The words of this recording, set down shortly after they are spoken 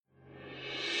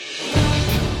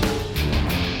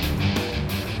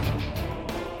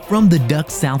From the Duck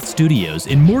South Studios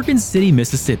in Morgan City,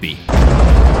 Mississippi.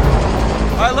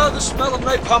 I love the smell of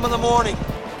napalm in the morning.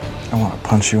 I want to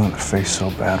punch you in the face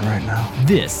so bad right now.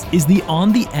 This is the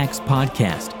On the X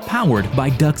podcast, powered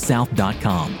by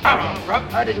DuckSouth.com.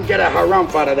 I didn't get a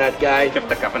harumph out of that guy. Give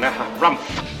the governor a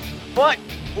harumph. What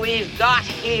we've got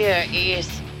here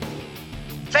is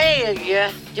failure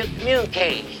to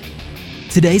communicate.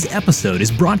 Today's episode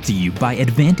is brought to you by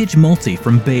Advantage Multi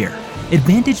from Bayer.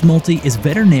 Advantage Multi is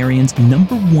veterinarians'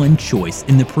 #1 choice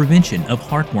in the prevention of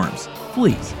heartworms,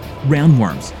 fleas,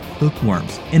 roundworms,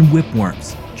 hookworms, and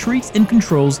whipworms. Treats and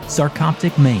controls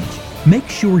sarcoptic mange. Make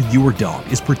sure your dog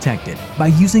is protected by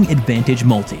using Advantage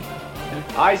Multi.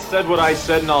 I said what I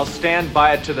said, and I'll stand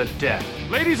by it to the death.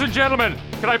 Ladies and gentlemen,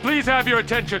 can I please have your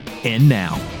attention? And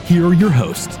now, here are your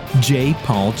hosts, J.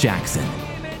 Paul Jackson.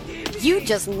 You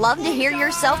just love to hear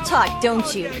yourself talk,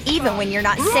 don't you? Even when you're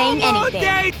not saying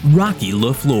anything. Rocky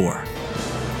LaFleur.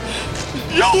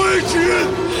 Yo, Adrian!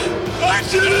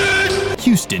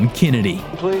 Houston Kennedy.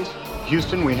 Please.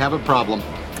 Houston, we have a problem.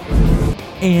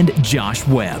 And Josh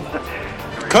Webb.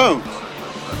 Coons.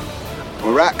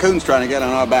 Well, raccoons trying to get on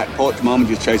our back porch. Mama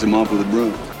just chased them off with a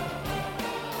broom.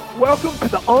 Welcome to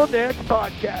the On the X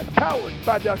podcast, powered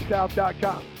by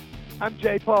DuckSouth.com. I'm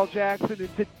J. Paul Jackson,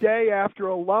 and today, after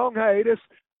a long hiatus,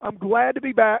 I'm glad to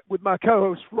be back with my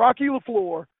co-hosts Rocky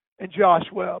LaFleur and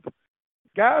Josh Webb.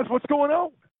 Guys, what's going on?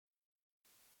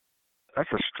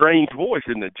 That's a strange voice,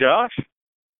 isn't it, Josh?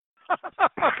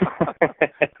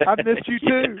 I missed you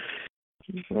too.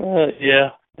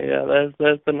 Yeah,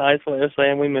 that's the nice way of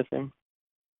saying we miss him.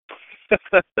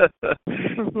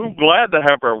 I'm glad to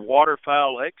have our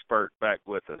waterfowl expert back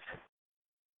with us.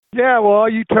 Yeah, well, all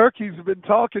you turkeys have been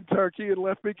talking turkey and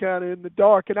left me kind of in the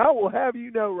dark. And I will have you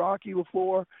know, Rocky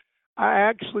LaFleur, I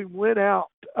actually went out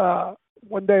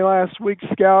one day last week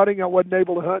scouting. I wasn't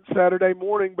able to hunt Saturday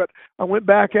morning, but I went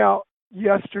back out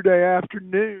yesterday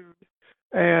afternoon.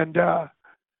 And I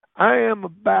am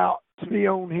about to be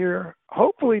on here,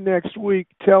 hopefully next week,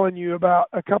 telling you about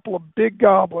a couple of big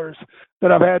gobblers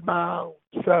that I've had my eye on.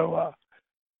 So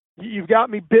you've got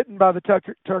me bitten by the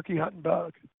turkey hunting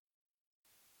bug.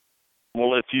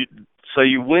 Well,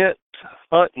 you went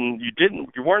hunting,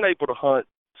 you weren't able to hunt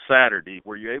Saturday.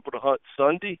 Were you able to hunt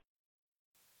Sunday?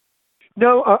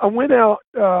 No, I went out,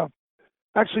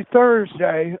 actually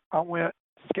Thursday, I went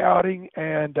scouting,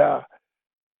 and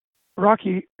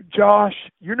Rocky, Josh,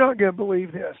 you're not going to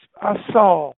believe this. I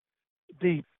saw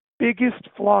the biggest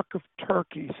flock of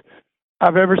turkeys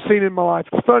I've ever seen in my life.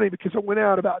 It's funny because I went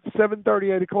out about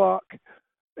 7:30, 8 o'clock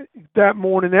that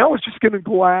morning. I was just going to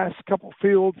glass a couple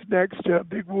fields next to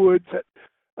big woods that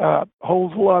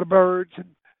holds a lot of birds.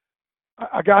 And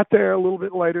I got there a little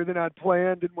bit later than I'd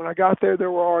planned. And when I got there,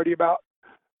 there were already about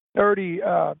 30,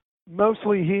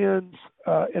 mostly hens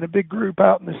in a big group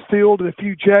out in this field and a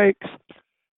few jakes.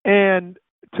 And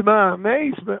to my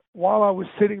amazement, while I was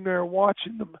sitting there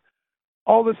watching them,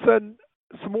 all of a sudden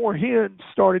some more hens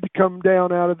started to come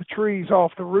down out of the trees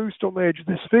off the roost on the edge of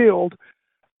this field.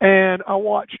 And I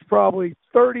watched probably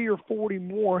 30 or 40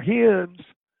 more hens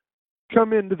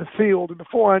come into the field. And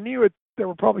before I knew it, there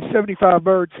were probably 75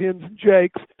 birds, hens, and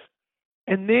jakes.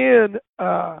 And then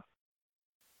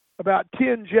about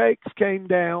 10 jakes came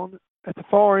down at the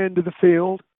far end of the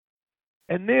field.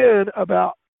 And then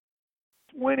about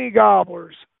 20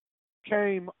 gobblers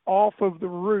came off of the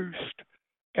roost.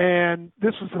 And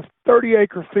this was a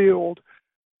 30-acre field.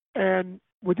 And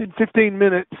within 15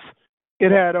 minutes,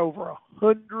 it had over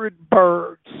 100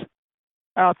 birds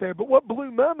out there. But what blew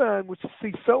my mind was to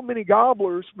see so many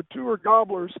gobblers, mature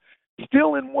gobblers,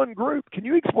 still in one group. Can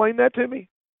you explain that to me?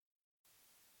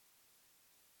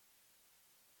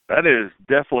 That is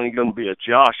definitely going to be a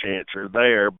Josh answer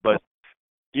there. But,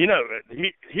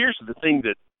 here's the thing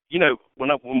that,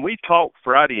 when we talked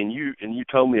Friday and you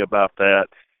told me about that,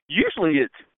 usually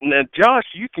now, Josh,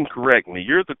 you can correct me.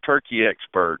 You're the turkey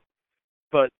expert.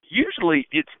 But usually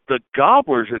it's the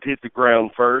gobblers that hit the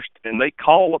ground first, and they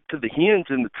call up to the hens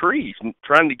in the trees and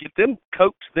trying to get them,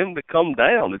 coax them to come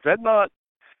down. Is that not?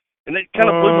 And it kind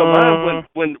of blew my mind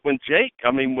when J.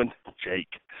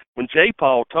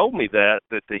 Paul told me that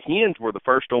the hens were the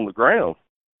first on the ground.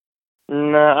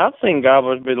 Nah, I've seen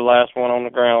gobblers be the last one on the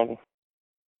ground.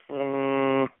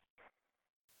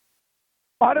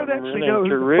 I don't actually know.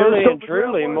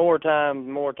 Truly, more times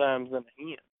than a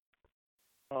hen.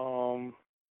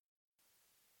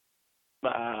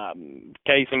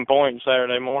 Case in point,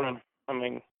 Saturday morning.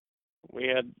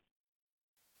 We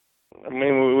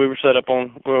were set up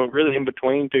really in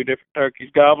between two different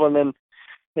turkeys gobbling,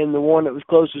 and the one that was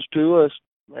closest to us,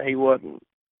 he wasn't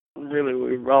really.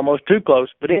 We were almost too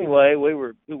close. But anyway, we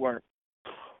weren't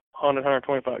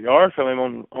 125 yards from him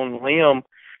on the limb,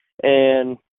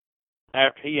 and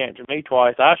after he answered me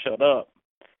twice, I shut up.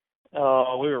 We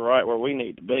were right where we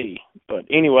need to be. But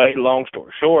anyway, long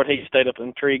story short, he stayed up in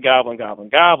the tree gobbling.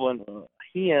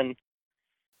 Hen,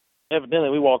 evidently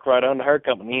we walked right under her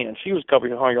coming in. She was a couple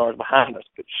of 100 yards behind us,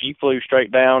 but she flew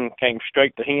straight down, came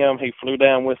straight to him. He flew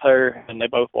down with her, and they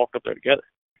both walked up there together.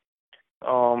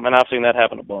 And I've seen that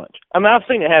happen a bunch. I mean, I've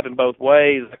seen it happen both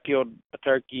ways. I killed a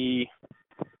turkey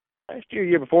last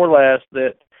year before last,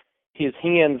 that his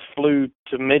hens flew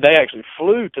to me. They actually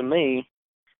flew to me,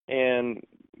 and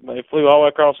they flew all the way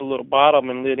across the little bottom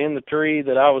and lit in the tree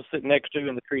that I was sitting next to,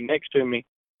 in the tree next to me,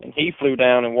 and he flew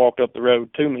down and walked up the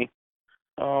road to me.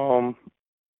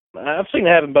 I've seen it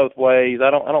happen both ways.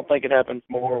 I don't think it happens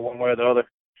more one way or the other.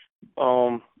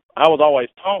 I was always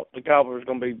taught the gobbler is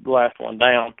going to be the last one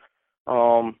down,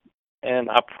 and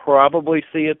I probably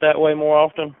see it that way more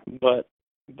often. But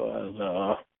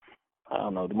I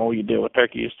don't know. The more you deal with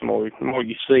turkeys, the more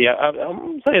you see. I'm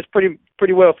gonna say it's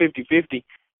pretty well 50-50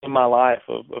 in my life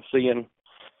of seeing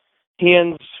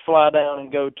hens fly down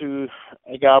and go to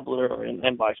a gobbler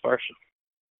and vice versa.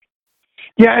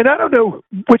 Yeah, and I don't know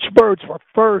which birds were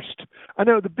first. I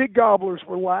know the big gobblers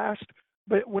were last,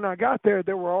 but when I got there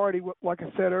were already, like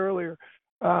I said earlier,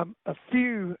 a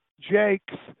few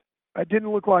jakes. It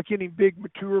didn't look like any big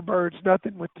mature birds,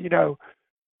 nothing with, 9,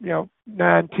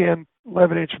 10,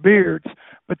 11-inch beards.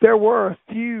 But there were a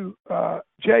few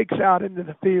jakes out into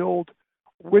the field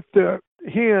with the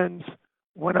hens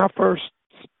when I first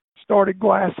started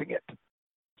glassing it.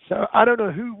 So I don't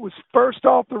know who was first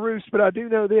off the roost, but I do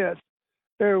know this.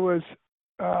 There was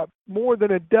more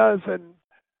than a dozen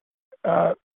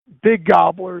big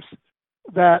gobblers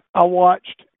that I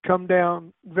watched come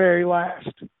down very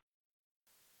last.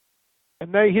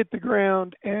 And they hit the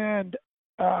ground, and,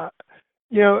 I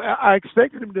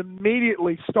expected them to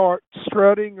immediately start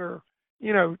strutting or,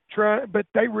 try, but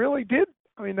they really did.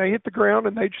 I mean, they hit the ground,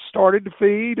 and they just started to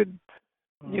feed, and,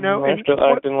 They're still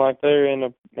acting like they're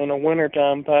in a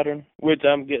wintertime pattern, which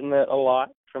I'm getting that a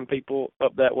lot from people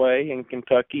up that way in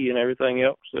Kentucky and everything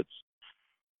else.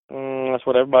 That's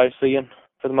what everybody's seeing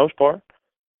for the most part.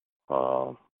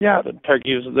 The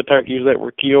turkeys that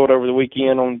were killed over the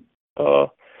weekend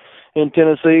in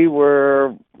Tennessee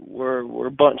were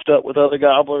bunched up with other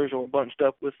gobblers or bunched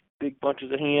up with big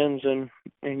bunches of hens, and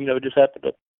just happened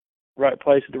at the right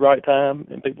place at the right time,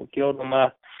 and people killed them.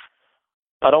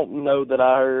 I don't know that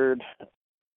I heard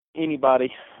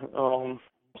anybody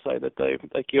say that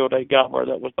they killed a gobbler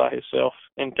that was by himself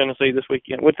in Tennessee this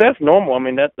weekend, which that's normal. I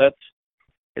mean,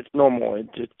 it's normal.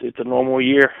 It's a normal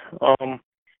year.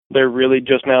 They're really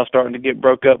just now starting to get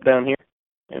broke up down here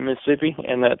in Mississippi,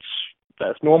 and that's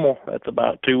normal. That's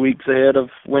about 2 weeks ahead of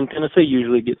when Tennessee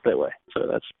usually gets that way. So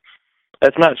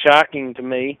that's not shocking to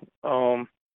me.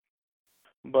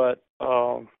 But I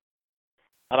don't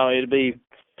know, it'd be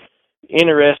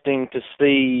interesting to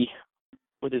see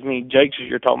with as many jakes as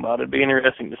you're talking about. It'd be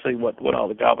interesting to see what all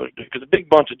the gobblers do, because a big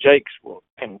bunch of jakes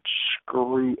can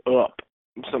screw up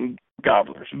some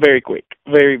gobblers very quick,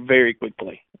 very, very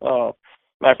quickly. Matter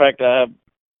of fact, I have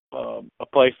a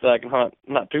place that I can hunt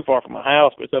not too far from my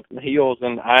house, but it's up in the hills,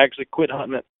 and I actually quit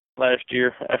hunting it last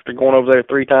year after going over there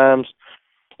 3 times,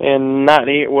 and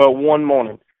one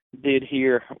morning did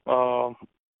hear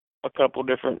a couple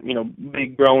different,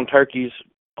 big grown turkeys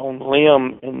on the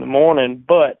limb in the morning,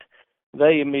 but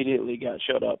they immediately got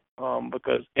shut up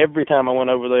because every time I went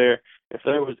over there, if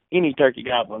there was any turkey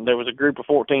gobbling, there was a group of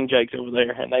 14 jakes over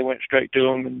there, and they went straight to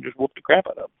them and just whooped the crap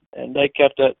out of them. And they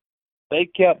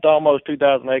kept almost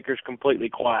 2,000 acres completely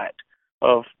quiet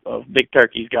of big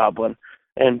turkeys gobbling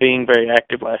and being very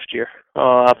active last year.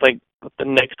 I think the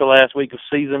next to last week of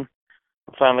season,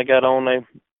 I finally got on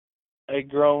a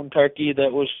grown turkey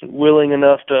that was willing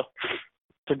enough to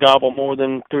gobble more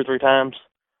than 2 or 3 times.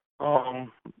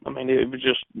 I mean, it was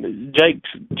just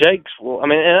jakes. Well, I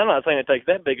mean, and I'm not saying it takes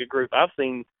that big a group. I've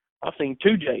seen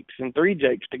 2 jakes and 3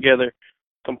 jakes together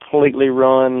completely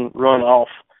run off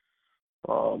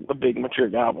a big mature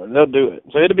gobbler. They'll do it.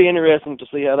 So it'll be interesting to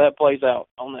see how that plays out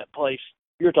on that place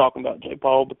you're talking about, J.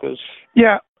 Paul, because we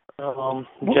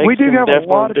do have a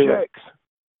lot of jakes.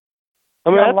 I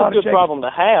mean, that's a good problem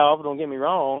to have. Don't get me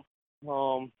wrong.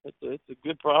 It's a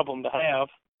good problem to have.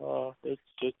 It's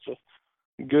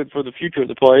good for the future of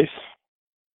the place.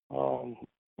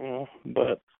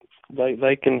 But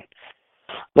they can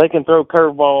throw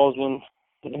curveballs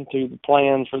into the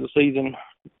plans for the season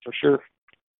for sure.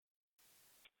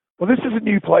 Well, this is a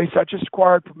new place. I just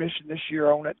acquired permission this year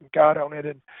on it and got on it,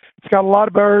 and it's got a lot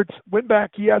of birds. Went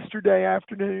back yesterday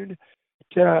afternoon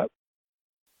to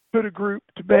put a group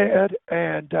to bed,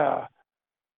 and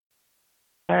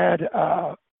had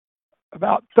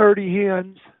about 30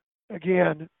 hens.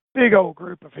 Again, big old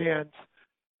group of hens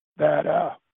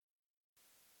that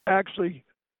actually,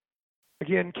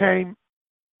 again, came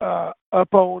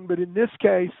up on. But in this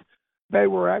case, they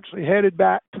were actually headed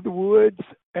back to the woods,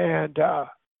 and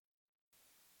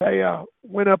they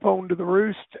went up onto the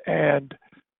roost, and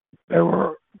there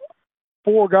were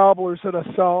 4 gobblers that I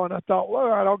saw, and I thought, well, all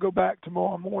right, I'll go back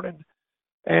tomorrow morning.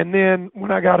 And then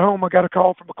when I got home, I got a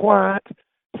call from a client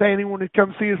saying he wanted to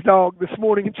come see his dog this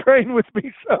morning and train with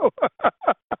me. So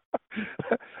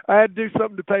I had to do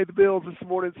something to pay the bills this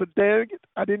morning. So dang it,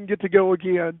 I didn't get to go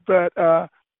again. But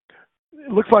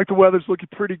it looks like the weather's looking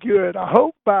pretty good. I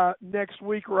hope by next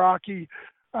week, Rocky,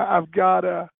 I've got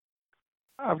a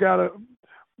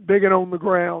big one on the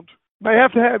ground. May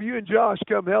have to have you and Josh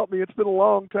come help me. It's been a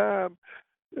long time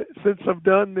since I've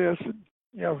done this. And,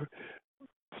 you know,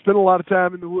 spent a lot of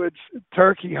time in the woods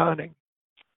turkey hunting.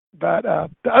 But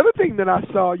the other thing that I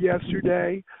saw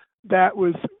yesterday that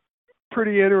was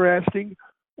pretty interesting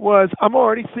was I'm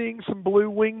already seeing some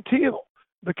blue-winged teal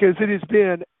because it has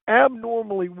been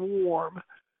abnormally warm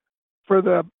for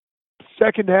the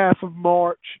second half of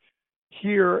March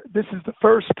here. This is the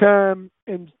first time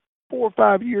in 4 or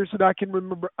 5 years that I can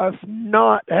remember us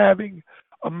not having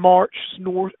a March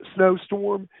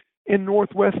snowstorm in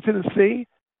Northwest Tennessee.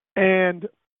 And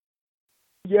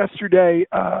yesterday,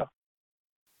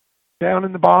 down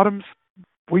in the bottoms,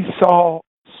 we saw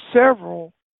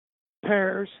several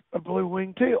pairs of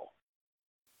blue-winged teal.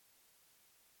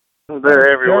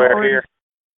 They're everywhere here.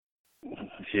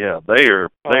 Yeah, they are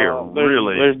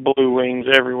really. There's blue wings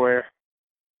everywhere.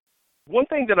 One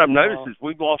thing that I've noticed is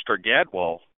we've lost our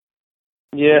gadwall.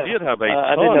 Yeah, we did have a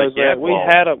I did ton notice of that.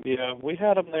 gadwall. We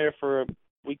had them there for a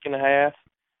week and a half.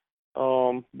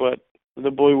 But the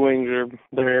blue wings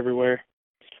they're everywhere.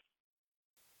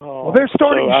 Well, they're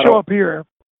starting to show up here.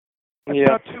 It's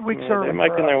about 2 weeks early. They're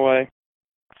making their way.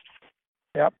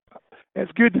 Yep.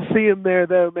 It's good to see them there,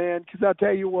 though, man, because I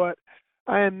tell you what,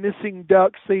 I am missing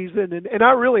duck season, and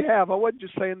I really have. I wasn't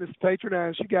just saying this to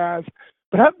patronize you guys,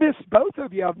 but I've missed both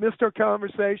of you. I've missed our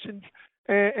conversations,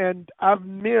 and I've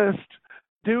missed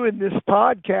doing this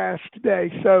podcast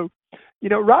today. So, you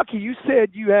know, Rocky, you said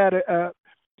you had a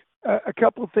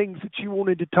couple of things that you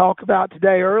wanted to talk about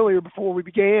today earlier before we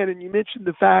began, and you mentioned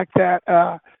the fact that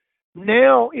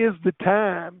now is the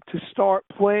time to start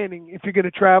planning if you're going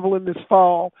to travel in this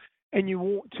fall and you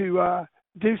want to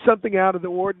do something out of the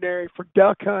ordinary for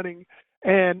duck hunting.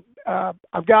 And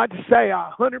I've got to say,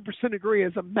 I 100% agree.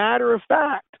 As a matter of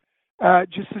fact,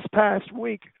 just this past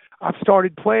week, I've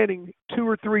started planning 2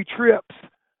 or 3 trips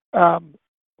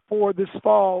for this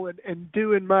fall and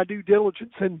doing my due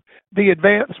diligence and the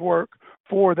advance work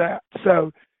for that.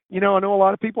 So, you know, I know a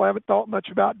lot of people haven't thought much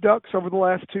about ducks over the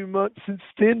last 2 months since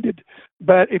it's ended,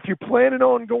 but if you're planning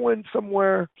on going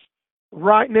somewhere,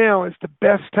 right now is the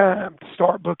best time to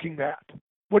start booking that.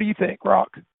 What do you think,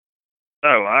 Rock?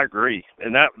 Oh, I agree.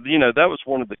 And that was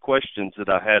one of the questions that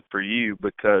I had for you,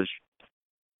 because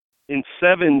in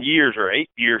 7 years or 8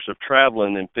 years of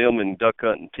traveling and filming duck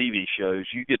hunting TV shows,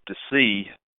 you get to see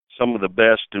some of the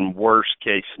best and worst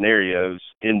case scenarios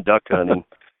in duck hunting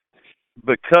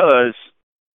because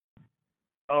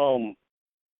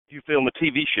you film a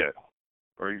TV show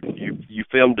or you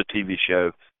filmed a TV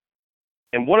show.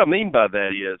 And what I mean by that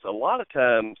is a lot of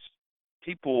times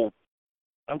people,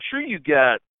 I'm sure you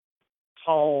got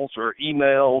calls or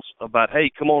emails about, hey,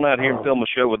 come on out here and film a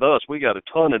show with us. We got a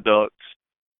ton of ducks.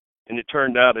 And it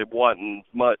turned out it wasn't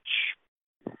much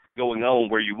going on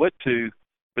where you went to.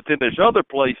 But then there's other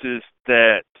places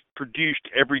that produced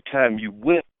every time you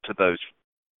went to those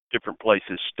different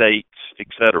places, states,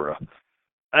 etc.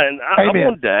 And I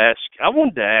wanted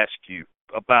to ask you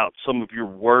about some of your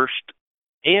worst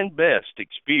and best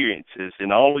experiences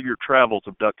in all of your travels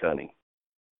of duck hunting.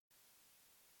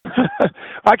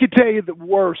 I could tell you the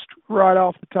worst right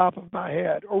off the top of my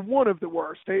head, or one of the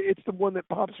worst. It's the one that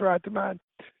pops right to mind.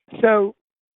 So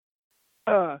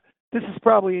this is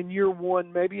probably in year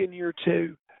 1, maybe in year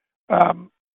 2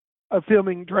 of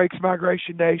filming Drake's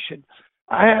Migration Nation.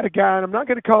 I had a guy, and I'm not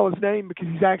going to call his name because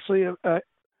he's actually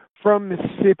from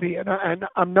Mississippi, and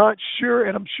I'm not sure,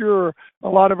 and I'm sure a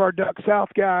lot of our Duck South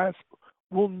guys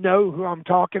will know who I'm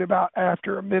talking about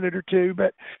after a minute or two,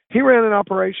 but he ran an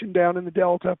operation down in the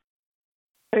Delta,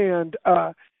 and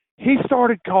he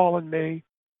started calling me,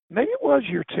 maybe it was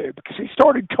year 2, because he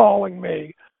started calling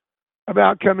me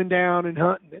about coming down and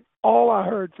hunting. And all I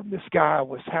heard from this guy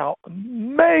was how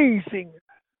amazing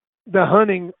the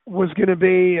hunting was going to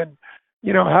be, and,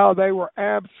 you know, how they were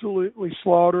absolutely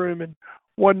slaughtering him, and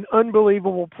what an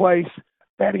unbelievable place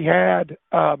that he had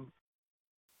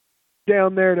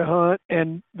down there to hunt,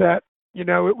 and that, you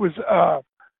know, it was,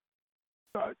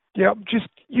 just,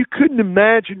 you couldn't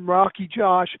imagine, Rocky,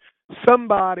 Josh,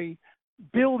 somebody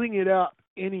building it up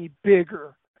any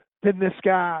bigger than this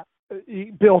guy.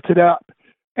 He built it up.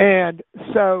 And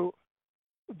so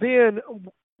then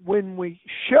when we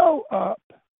show up,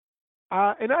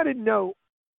 I didn't know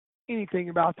anything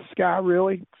about this guy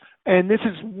really. And this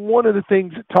is one of the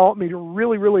things that taught me to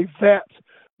really, really vet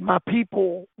my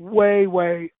people way,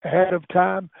 way ahead of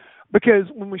time. Because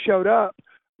when we showed up,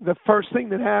 the first thing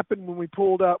that happened when we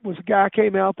pulled up was a guy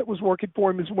came out that was working for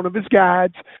him as one of his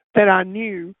guides that I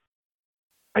knew.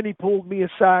 And he pulled me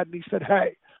aside and he said,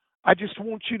 "Hey, I just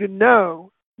want you to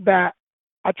know that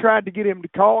I tried to get him to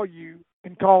call you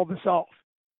and call this off."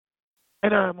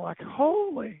 And I'm like,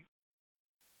 holy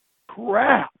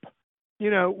crap. You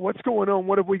know, what's going on?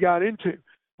 What have we got into?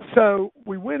 So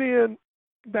we went in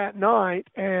that night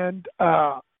and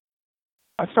I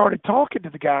started talking to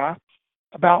the guy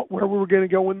about where we were going to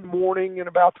go in the morning and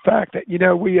about the fact that, you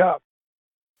know, we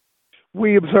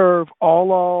observe all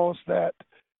laws, that,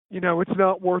 you know, it's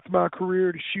not worth my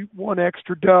career to shoot one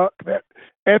extra duck, that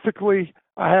ethically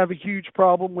I have a huge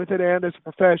problem with it and as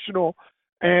a professional,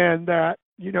 and that,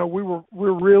 you know,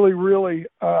 we're really, really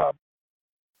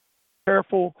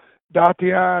careful, dot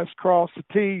the I's, cross the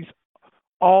T's,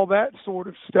 all that sort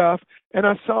of stuff. And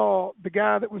I saw the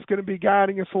guy that was going to be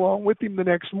guiding us along with him the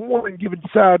next morning giving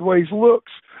sideways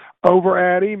looks over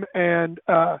at him, and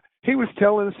he was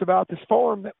telling us about this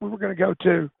farm that we were going to go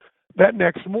to that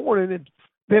next morning. And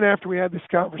then after we had this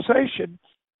conversation,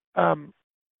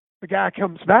 the guy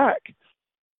comes back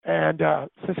and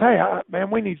says, "Hey, man,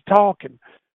 we need to talk." And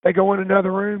they go in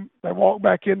another room. They walk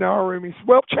back into our room. He says,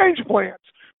 "Well, change of plans.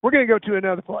 We're going to go to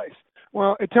another place."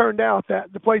 Well, it turned out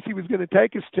that the place he was going to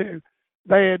take us to,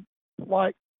 they had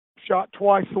like shot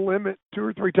twice the limit, 2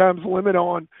 or 3 times the limit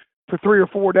on for 3 or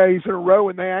 4 days in a row,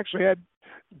 and they actually had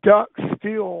ducks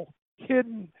still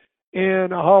hidden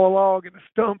in a hollow log and a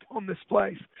stump on this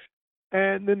place.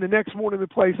 And then the next morning, the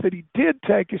place that he did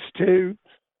take us to,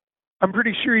 I'm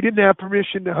pretty sure he didn't have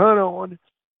permission to hunt on,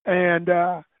 and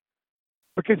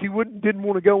because he didn't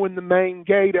want to go in the main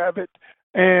gate of it.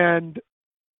 And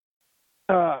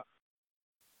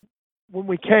when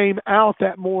we came out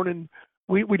that morning,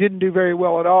 we didn't do very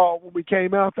well at all. When we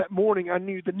came out that morning, I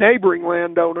knew the neighboring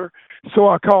landowner, so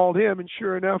I called him, and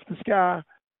sure enough, this guy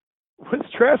was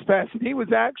trespassing. He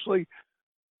was actually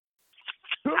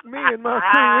took me and my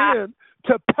crew in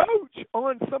to poach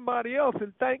on somebody else,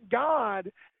 and thank God,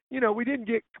 you know, we didn't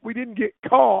get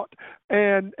caught.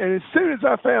 And as soon as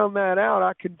I found that out,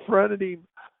 I confronted him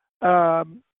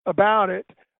about it,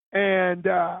 and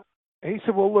he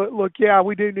said, "Well, look, yeah,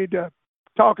 we do need to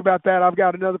talk about that. I've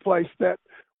got another place that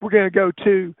we're going to go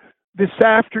to this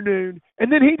afternoon." And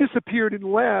then he disappeared and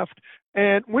left,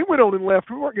 and we went on and left.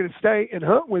 We weren't going to stay and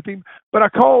hunt with him, but I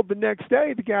called the next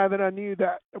day the guy that I knew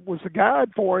that was a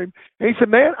guide for him, and he said,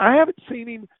 "Man, I haven't seen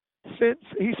him since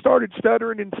he started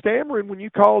stuttering and stammering when you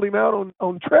called him out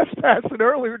on trespassing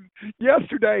earlier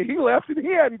yesterday. He left and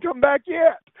he hadn't come back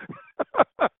yet."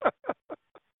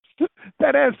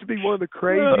 That has to be one of the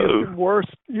craziest and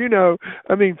worst, you know.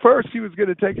 I mean, first he was going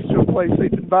to take us to a place they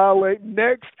didn't violate.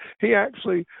 Next, he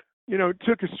actually, you know,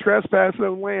 took us trespassing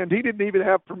on land he didn't even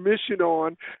have permission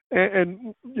on,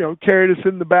 and you know, carried us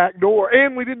in the back door.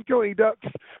 And we didn't kill any ducks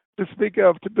to speak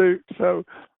of to boot. So,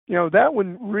 you know, that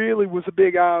one really was a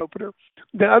big eye-opener.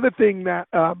 The other thing that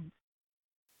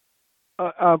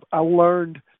I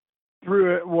learned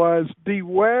through it was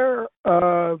beware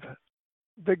of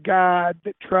the guide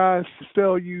that tries to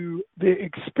sell you the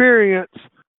experience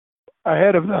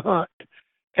ahead of the hunt.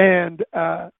 And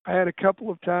I had a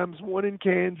couple of times, one in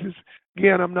Kansas.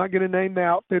 Again, I'm not going to name the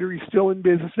outfitter. He's still in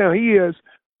business. Now,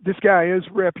 this guy is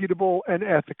reputable and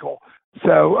ethical.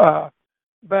 So,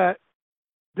 but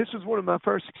this was one of my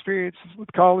first experiences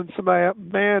with calling somebody up.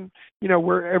 Man, you know,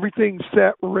 where everything's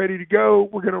set, we're ready to go.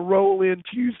 We're going to roll in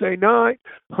Tuesday night,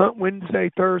 hunt Wednesday,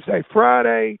 Thursday,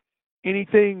 Friday.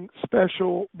 Anything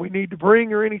special we need to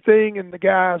bring or anything? And the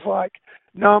guy's like,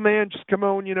 "No, man, just come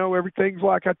on. You know, everything's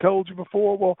like I told you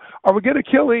before." Well, are we going to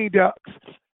kill any ducks?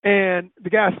 And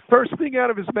the guy's first thing out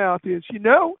of his mouth is, "You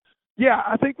know, yeah,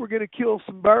 I think we're going to kill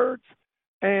some birds,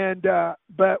 and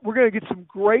but we're going to get some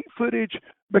great footage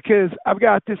because I've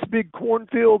got this big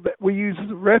cornfield that we use as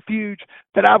a refuge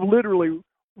that I've literally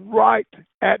right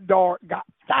at dark got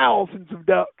thousands of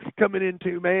ducks coming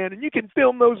into, man, and you can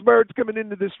film those birds coming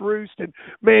into this roost, and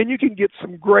man, you can get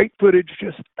some great footage,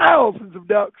 just thousands of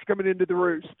ducks coming into the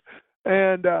roost."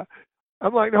 And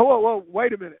I'm like, "No, whoa,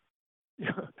 wait a minute.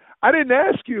 I didn't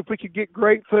ask you if we could get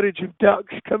great footage of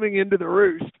ducks coming into the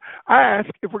roost. I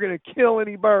asked if we're going to kill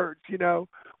any birds, Well,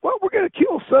 we're going to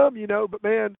kill some, but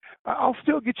man, I'll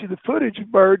still get you the footage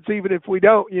of birds even if we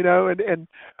don't, and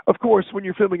of course, when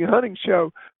you're filming a hunting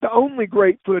show, the only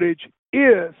great footage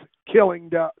is killing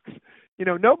ducks.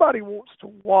 Nobody wants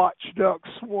to watch ducks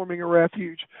swarming a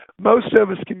refuge. Most of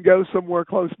us can go somewhere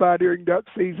close by during duck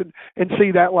season and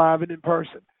see that live and in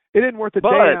person. It isn't worth a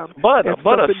damn. But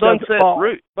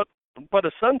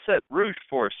a sunset roost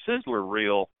for a sizzler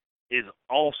reel is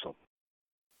awesome.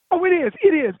 Oh, it is.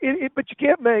 But you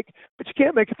can't make a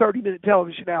 30-minute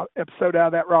television episode out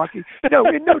of that, Rocky. No,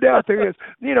 no doubt there is.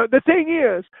 The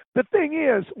thing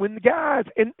is, when the guys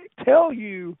tell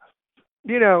you,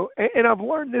 and I've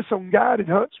learned this on guided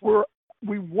hunts where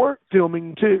we weren't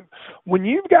filming too. When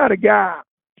you've got a guy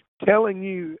telling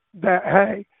you that,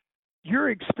 hey,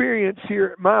 your experience here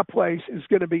at my place is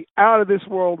going to be out of this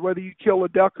world, whether you kill a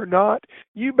duck or not,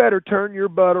 you better turn your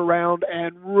butt around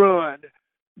and run.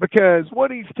 Because what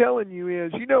he's telling you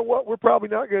is, you know what, we're probably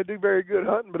not going to do very good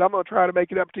hunting, but I'm going to try to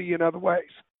make it up to you in other ways.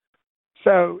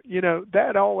 So,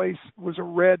 that always was a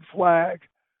red flag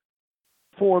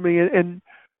for me. And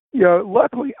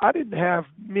luckily I didn't have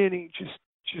many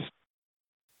just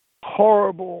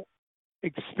horrible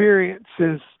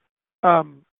experiences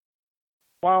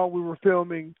while we were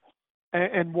filming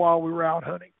and while we were out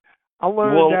hunting. I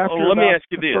learned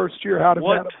the first year how to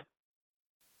vet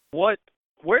them.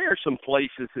 Where are some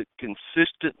places that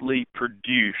consistently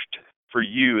produced for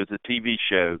you as a TV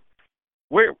show?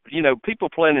 Where, people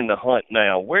planning to hunt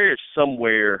now, where is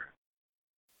somewhere,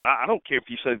 I don't care if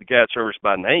you say the guide service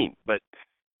by name, but,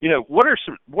 what are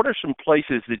some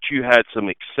places that you had some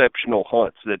exceptional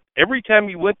hunts that every time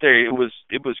you went there, it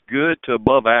was good to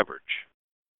above average?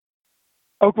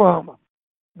 Oklahoma.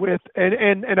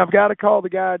 And I've got to call the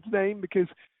guide's name because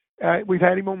we've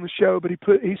had him on the show, but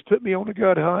he's put me on a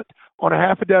good hunt on a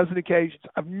half a dozen occasions.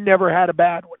 I've never had a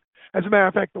bad one. As a matter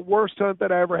of fact, the worst hunt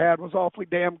that I ever had was awfully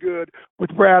damn good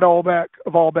with Brad Allbeck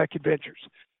of Allbeck Adventures.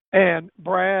 And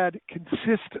Brad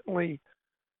consistently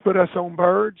put us on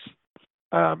birds.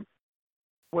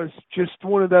 Was just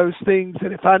one of those things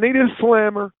that if I needed a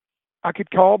slammer, I could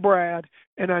call Brad,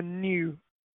 and I knew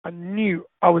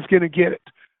I was going to get it.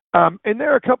 And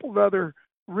there are a couple of other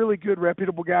really good,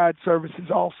 reputable guide services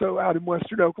also out in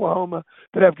western Oklahoma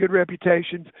that have good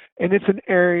reputations, and it's an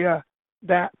area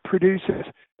that produces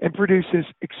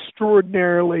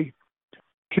extraordinarily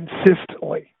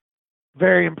consistently.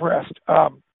 Very impressed.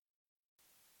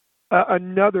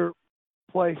 Another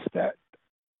place that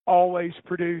always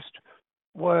produced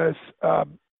was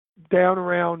down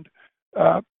around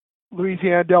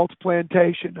Louisiana Delta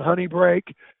Plantation, Honey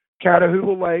Break,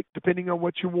 Catahoula Lake, depending on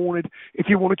what you wanted. If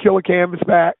you want to kill a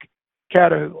canvasback,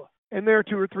 Catahoula. And there are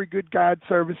 2 or 3 good guide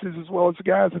services as well as the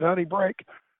guys at Honey Break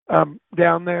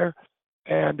down there,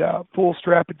 and Full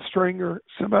Strap and Stringer,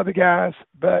 some other guys,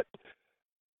 but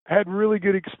had really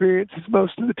good experiences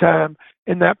most of the time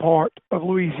in that part of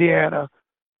Louisiana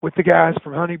with the guys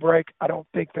from Honey Break. I don't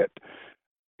think that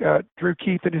Drew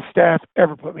Keith and his staff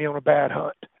ever put me on a bad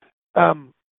hunt.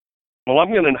 Well,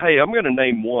 I'm going to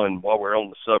name one while we're on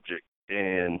the subject.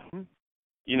 And,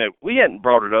 we hadn't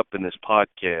brought it up in this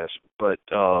podcast, but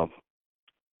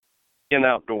Kent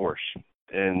Outdoors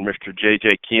and Mr.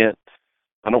 J.J. Kent,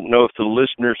 I don't know if the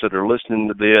listeners that are listening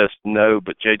to this know,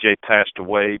 but J.J. passed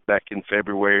away back in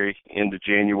February, into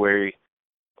January.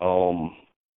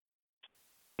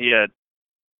 He had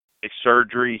a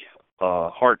surgery,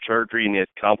 heart surgery, and he had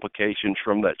complications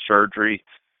from that surgery.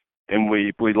 And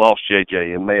we lost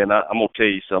JJ. And, man, I'm going to tell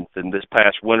you something. This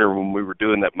past winter when we were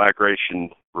doing that migration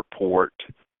report,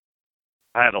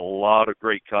 I had a lot of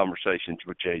great conversations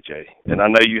with JJ. And I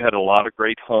know you had a lot of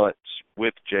great hunts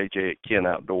with JJ at Kent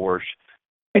Outdoors.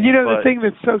 And, the thing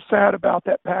that's so sad about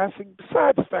that passing,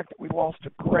 besides the fact that we lost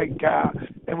a great guy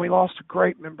and we lost a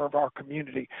great member of our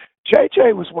community,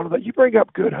 JJ was one of the, you bring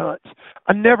up good hunts.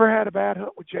 I never had a bad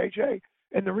hunt with JJ.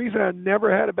 And the reason I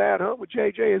never had a bad hunt with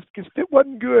JJ is because if it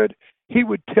wasn't good, he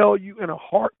would tell you in a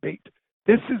heartbeat,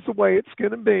 this is the way it's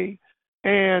going to be.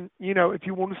 And, if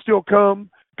you want to still come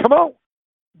on.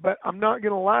 But I'm not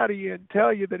going to lie to you and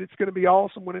tell you that it's going to be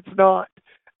awesome when it's not.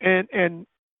 And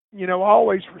I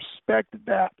always respected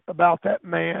that about that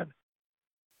man.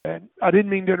 And I didn't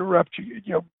mean to interrupt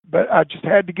you, but I just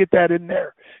had to get that in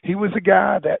there. He was a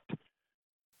guy that,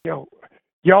 you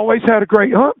always had a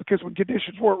great hunt because when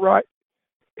conditions weren't right,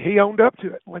 he owned up to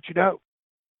it and let you know.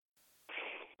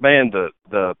 Man, it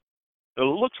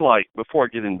looks like, before I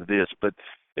get into this, but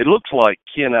it looks like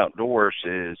Kent Outdoors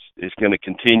is going to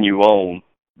continue on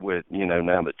with,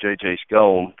 now that JJ's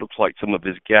gone. Looks like some of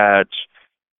his guides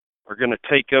are going to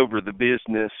take over the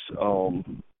business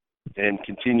and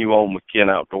continue on with Ken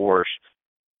Outdoors.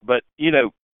 But, you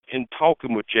know, in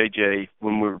talking with JJ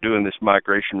when we were doing this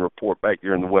migration report back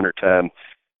during the wintertime,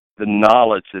 the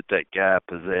knowledge that guy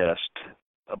possessed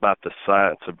about the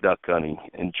science of duck hunting,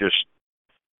 and just,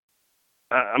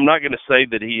 I'm not going to say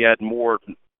that he had more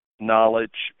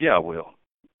knowledge. Yeah, I will.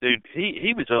 Dude,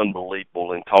 he was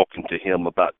unbelievable in talking to him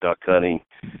about duck hunting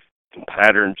and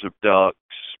patterns of ducks,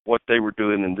 what they were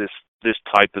doing in this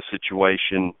type of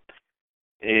situation.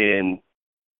 And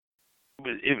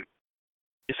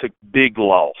it's a big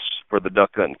loss for the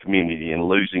duck hunting community in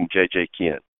losing J.J.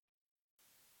 Kent.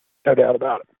 No doubt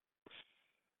about it.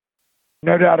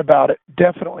 No doubt about it.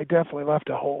 Definitely left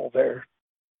a hole there,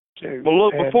 too. Well,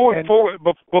 look,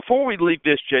 before we leave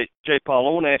this, J. Paul,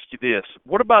 I want to ask you this.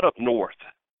 What about up north?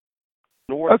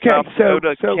 South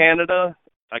Dakota, Canada?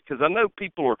 Because I know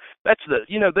people are,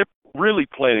 they're really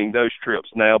planning those trips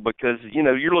now because, you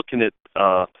know, you're looking at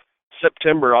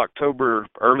September, October,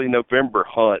 early November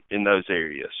hunt in those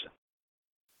areas.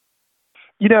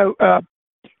 You know,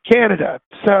 Canada.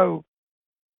 So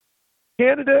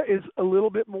Canada is a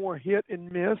little bit more hit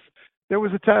and miss. There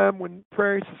was a time when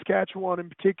Prairie, Saskatchewan in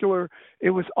particular, it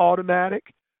was automatic.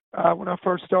 When I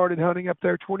first started hunting up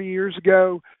there 20 years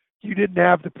ago, you didn't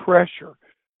have the pressure.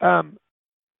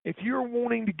 If you're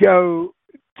wanting to go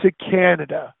to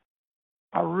Canada,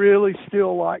 I really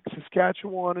still like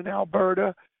Saskatchewan and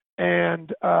Alberta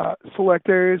and select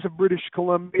areas of British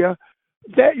Columbia.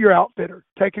 Vet your outfitter.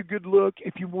 Take a good look.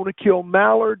 If you want to kill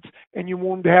mallards and you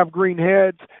want them to have green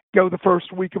heads, go the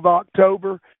first week of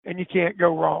October, and you can't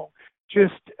go wrong.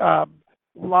 Just a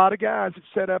lot of guys have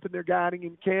set up in their guiding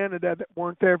in Canada that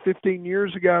weren't there 15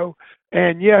 years ago.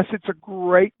 And, yes, it's a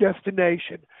great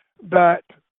destination. But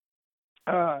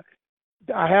I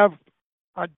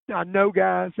know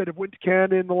guys that have went to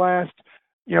Canada in the last,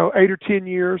 8 or 10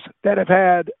 years that have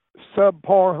had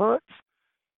subpar hunts,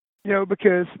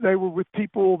 because they were with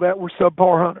people that were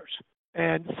subpar hunters.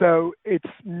 And so it's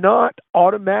not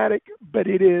automatic, but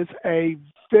it is a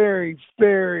very,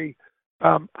 very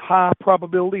high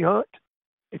probability hunt.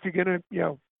 If you're going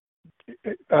to,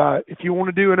 if you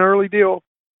want to do an early deal,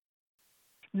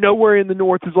 nowhere in the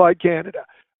north is like Canada.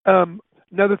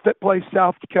 Another place,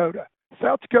 South Dakota.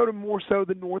 South Dakota more so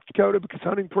than North Dakota because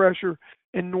hunting pressure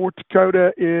in North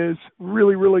Dakota is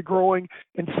really, really growing.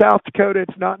 In South Dakota,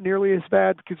 it's not nearly as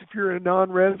bad because if you're a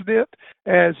non-resident,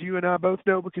 as you and I both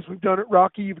know because we've done it,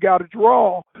 Rocky, you've got to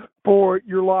draw for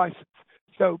your license.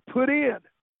 So put in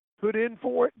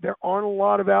for it. There aren't a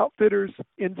lot of outfitters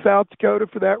in South Dakota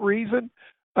for that reason.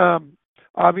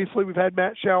 Obviously, we've had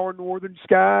Matt Shower, Northern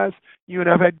Skies. You and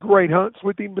I have had great hunts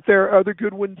with him, but there are other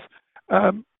good ones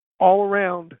all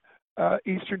around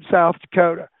eastern South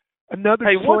Dakota. Another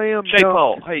slam J. dunk.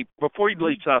 Paul, before you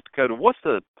leave South Dakota,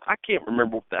 I can't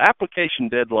remember, the application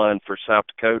deadline for South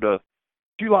Dakota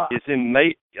July. Is in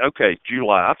May. Okay,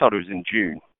 July. I thought it was in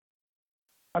June.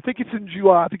 I think it's in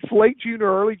July. I think it's late June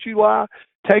or early July.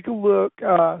 Take a look.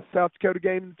 South Dakota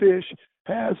Game and Fish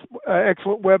has an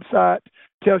excellent website.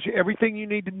 Tells you everything you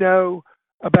need to know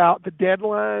about the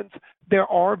deadlines. There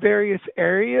are various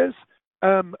areas.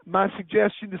 My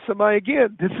suggestion to somebody,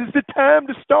 again, this is the time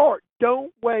to start.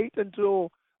 Don't wait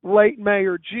until late May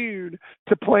or June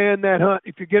to plan that hunt.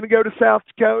 If you're going to go to South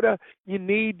Dakota, you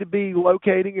need to be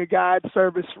locating a guide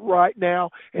service right now,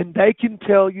 and they can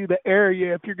tell you the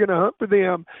area, if you're going to hunt for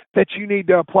them, that you need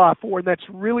to apply for, and that's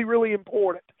really, really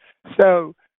important.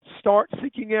 So start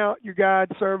seeking out your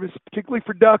guide service, particularly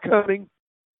for duck hunting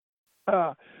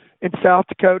in South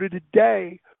Dakota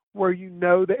today, where you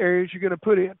know the areas you're going to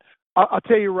put in. I'll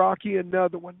tell you, Rocky,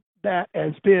 another one that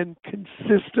has been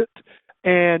consistent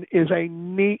and is a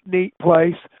neat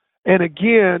place. And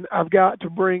again, I've got to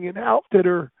bring an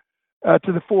outfitter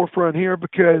to the forefront here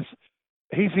because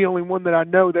he's the only one that I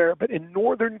know there. But in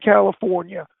Northern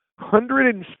California,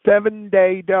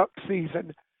 107-day duck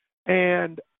season,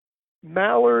 and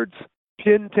mallards,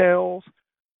 pintails,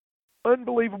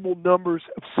 unbelievable numbers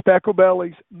of speckle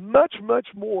bellies, much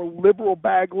more liberal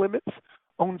bag limits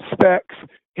on specs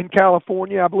in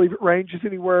California. I believe it ranges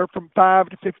anywhere from 5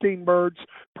 to 15 birds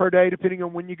per day, depending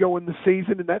on when you go in the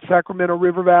season in that Sacramento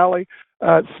River Valley.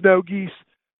 Snow geese,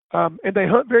 and they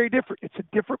hunt very different. It's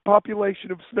a different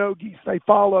population of snow geese. They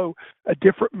follow a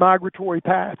different migratory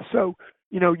path. So,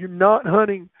 you're not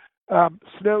hunting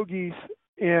snow geese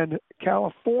in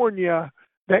California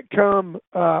that come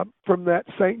from that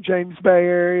St. James Bay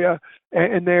area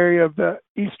and the area of the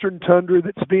eastern tundra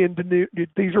that's being denuded.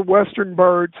 These are western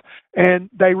birds, and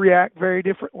they react very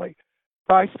differently.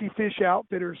 Feisty Fish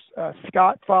Outfitters,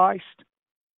 Scott Feist,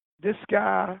 this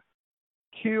guy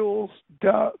kills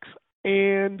ducks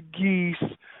and geese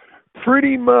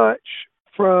pretty much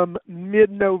from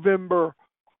mid-November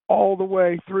all the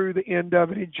way through the end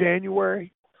of it in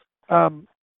January.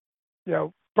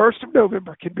 1st of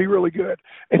November can be really good.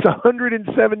 It's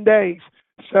 107 days,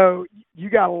 so you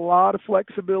got a lot of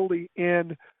flexibility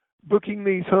in booking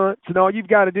these hunts, and all you've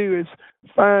got to do is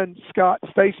find Scott's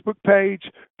Facebook page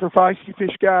for Feisty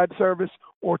Fish Guide Service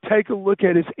or take a look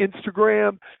at his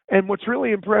Instagram. And what's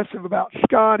really impressive about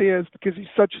Scott is, because he's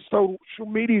such a social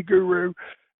media guru,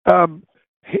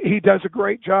 he does a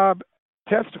great job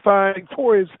testifying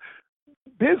for his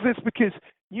business, because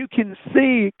you can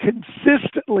see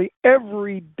consistently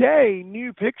every day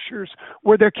new pictures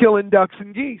where they're killing ducks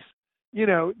and geese.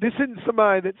 This isn't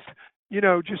somebody that's,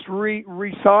 just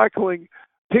recycling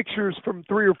pictures from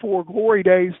 3 or 4 glory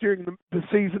days during the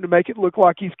season to make it look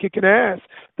like he's kicking ass.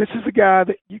 This is a guy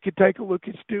that you could take a look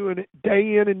at doing it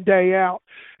day in and day out.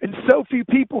 And so few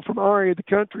people from our area of the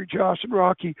country, Josh and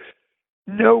Rocky,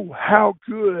 know how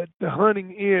good the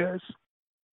hunting is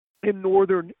in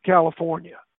Northern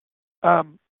California.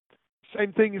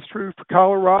 Same thing is true for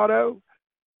Colorado.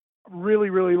 Really,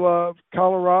 really love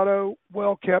Colorado.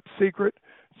 Well-kept secret.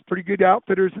 It's pretty good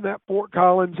outfitters in that Fort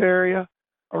Collins area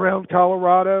around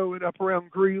Colorado and up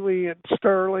around Greeley and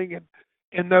Sterling and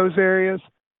in those areas.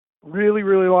 Really,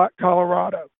 really like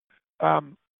Colorado.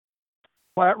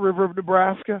 Platte River of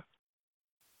Nebraska,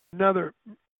 another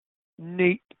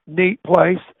neat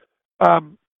place.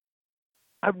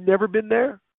 I've never been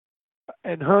there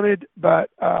and hunted, but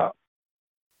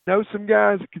know some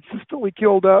guys that consistently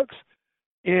kill ducks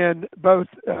in both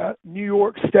New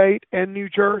York State and New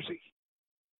Jersey.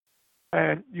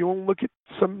 And you want to look at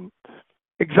some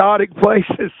exotic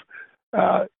places,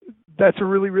 that's a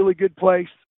really, really good place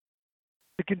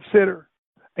to consider.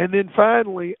 And then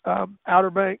finally, Outer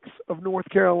Banks of North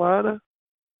Carolina,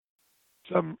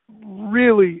 some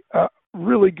really,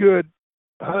 really good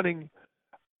hunting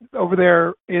over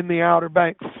there in the Outer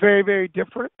Banks. Very, very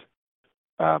different.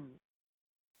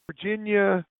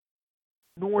 Virginia,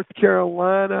 North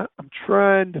Carolina. I'm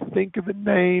trying to think of the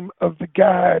name of the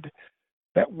guide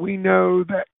that we know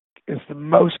that is the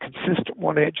most consistent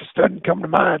one. It just doesn't come to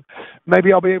mind.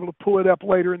 Maybe I'll be able to pull it up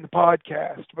later in the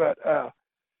podcast. But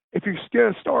if you're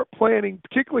going to start planning,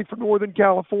 particularly for Northern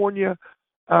California,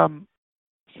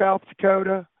 South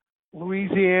Dakota,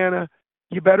 Louisiana,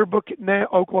 you better book it now.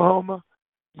 Oklahoma,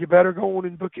 you better go on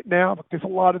and book it now, because a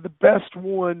lot of the best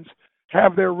ones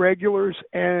have their regulars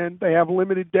and they have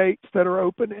limited dates that are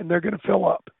open, and they're going to fill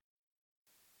up.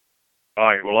 All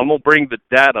right, well, I'm going to bring the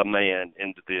data man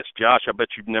into this. Josh, I bet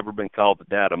you've never been called the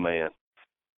data man.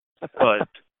 But,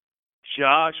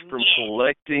 Josh, from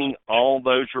collecting all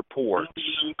those reports.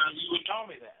 You would tell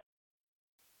me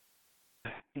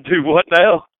that. Do what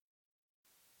now?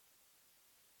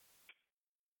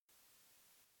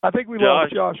 I think we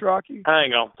lost Josh, Rocky.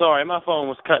 Hang on. Sorry, my phone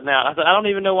was cutting out. I said, I don't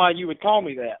even know why you would call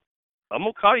me that. I'm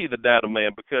going to call you the data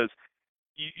man because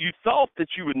you thought that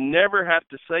you would never have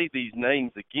to say these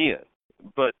names again,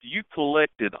 but you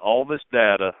collected all this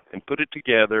data and put it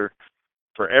together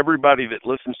for everybody that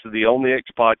listens to the On the X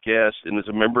podcast and is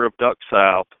a member of Duck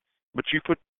South. But you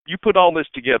put all this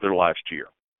together last year.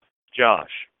 Josh,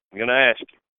 I'm going to ask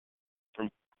you,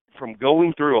 from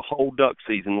going through a whole duck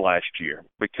season last year,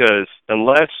 because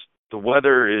unless the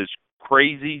weather is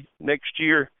crazy next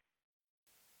year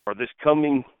or this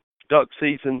coming duck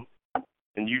season,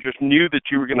 and you just knew that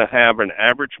you were going to have an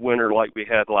average winter like we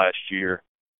had last year,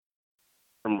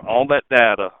 from all that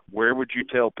data, where would you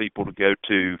tell people to go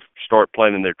to start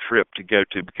planning their trip to go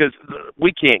to? Because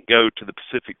we can't go to the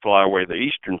Pacific Flyway, the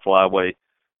Eastern Flyway,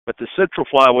 but the Central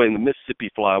Flyway and the Mississippi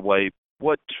Flyway,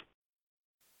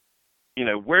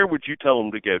 where would you tell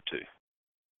them to go to?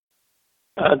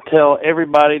 I'd tell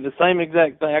everybody the same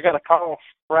exact thing. I got a call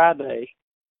Friday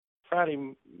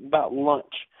about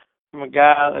lunch from a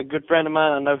guy, a good friend of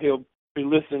mine. I know he'll be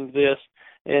listening to this,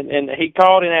 and he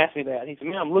called and asked me that. He said,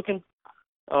 "Man, I'm looking,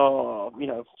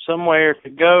 somewhere to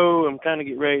go. I'm trying to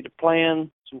get ready to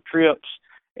plan some trips."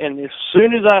 And as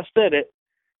soon as I said it,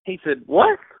 he said,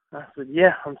 "What?" I said,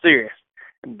 "Yeah, I'm serious."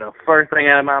 And the first thing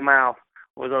out of my mouth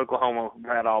was Oklahoma,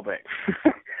 Brad Allbeck.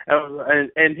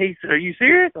 And he said, "Are you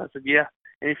serious?" I said, "Yeah.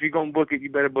 And if you're going to book it, you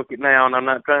better book it now. And I'm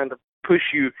not trying to push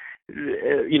you,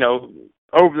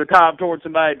 over the top towards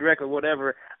somebody directly,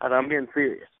 whatever. I'm being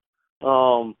serious."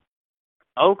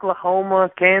 Oklahoma,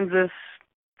 Kansas,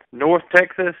 North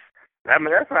Texas,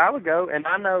 that's where I would go. And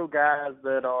I know guys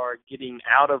that are getting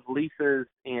out of leases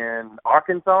in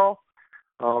Arkansas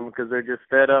because they're just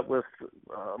fed up with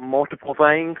multiple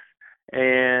things.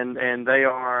 And they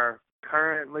are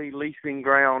currently leasing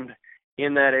ground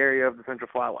in that area of the Central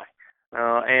Flyway.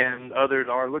 and others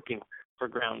are looking for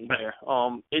ground bear.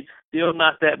 It's still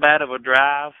not that bad of a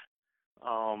drive,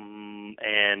 and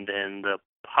the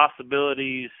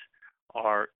possibilities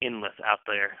are endless out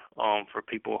there for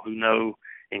people who know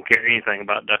and care anything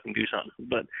about duck and goose hunting.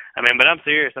 But I'm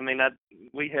serious.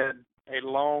 We had a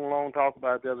long talk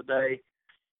about it the other day,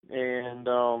 and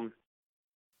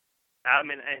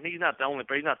and he's not the only.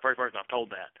 He's not the first person I've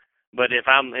told that. But if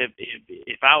I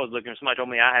was looking, if somebody told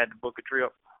me I had to book a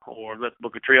trip, or let's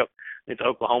book a trip, it's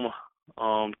Oklahoma,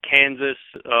 Kansas.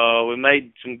 We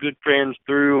made some good friends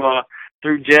through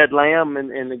Jed Lamb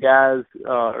and the guys,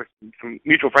 some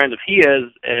mutual friends of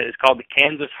his. It's called the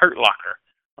Kansas Hurt Locker.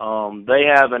 They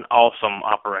have an awesome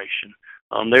operation.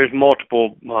 There's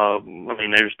multiple.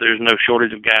 There's no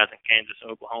shortage of guys in Kansas,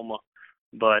 Oklahoma,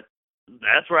 but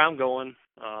that's where I'm going.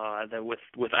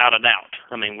 Without a doubt.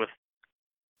 With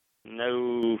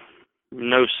no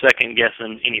second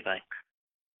guessing anything.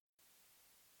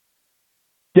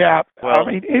 Yeah, well,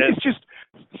 it's just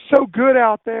so good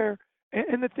out there.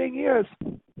 And the thing is,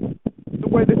 the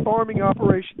way that farming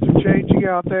operations are changing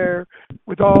out there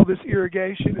with all this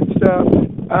irrigation and stuff,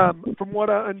 from what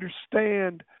I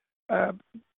understand,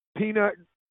 peanut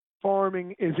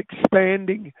farming is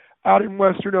expanding out in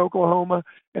western Oklahoma,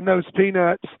 and those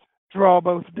peanuts draw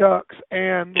both ducks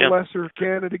and the lesser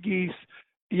Canada geese.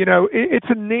 It's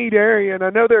a neat area, and I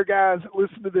know there are guys that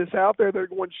listen to this out there that are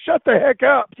going, "Shut the heck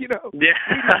up!" Yeah,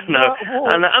 I know.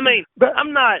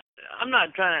 I'm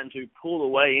not trying to pull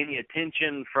away any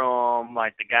attention from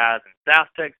like the guys in South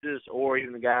Texas or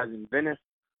even the guys in Venice,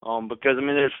 because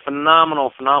there's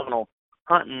phenomenal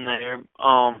hunting there.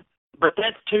 But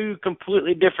that's two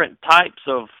completely different types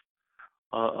of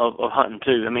hunting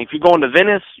too. If you're going to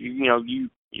Venice,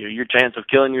 your chance of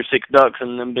killing your 6 ducks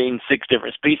and them being 6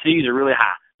 different species are really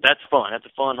high. That's fun. That's a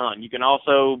fun hunt. You can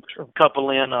also couple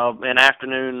in an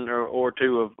afternoon or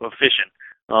two of fishing,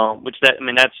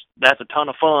 that's a ton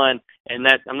of fun. And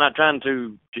that I'm not trying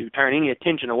to turn any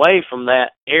attention away from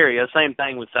that area. Same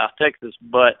thing with South Texas.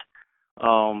 But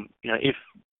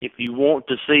if you want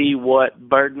to see what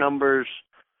bird numbers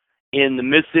in the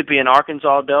Mississippi and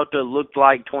Arkansas Delta looked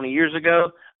like 20 years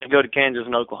ago, then go to Kansas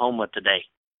and Oklahoma today.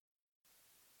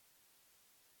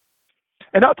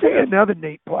 And I'll tell you another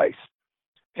neat place.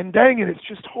 And dang it, it's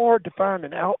just hard to find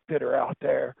an outfitter out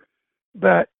there.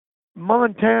 But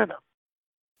Montana,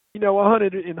 I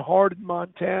hunted in Hardin,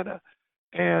 Montana,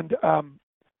 and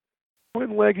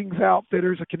Twin Leggings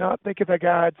Outfitters, I cannot think of the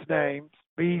guy's name.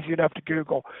 Be easy enough to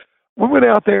Google. We went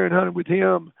out there and hunted with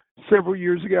him several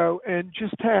years ago and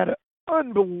just had an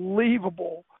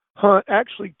unbelievable hunt,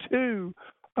 actually 2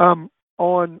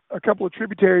 on a couple of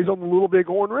tributaries on the Little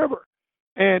Bighorn River.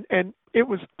 And it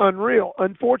was unreal.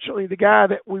 Unfortunately, the guy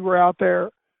that we were out there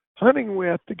hunting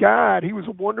with, the guide, he was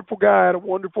a wonderful guy at a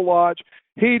wonderful lodge.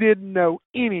 He didn't know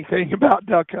anything about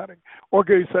duck hunting or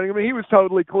goose hunting. He was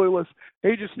totally clueless.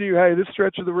 He just knew, hey, this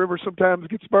stretch of the river sometimes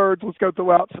gets birds. Let's go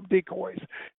throw out some decoys,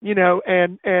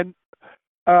 and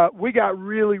we got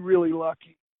really, really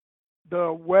lucky.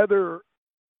 The weather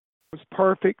was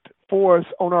perfect for us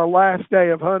on our last day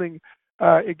of hunting.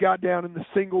 It got down in the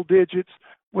single digits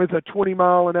with a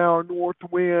 20-mile-an-hour north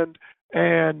wind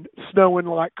and snowing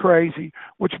like crazy,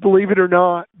 which, believe it or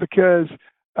not, because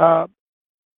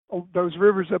those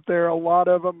rivers up there, a lot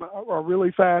of them are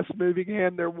really fast-moving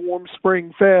and they're warm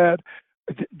spring-fed.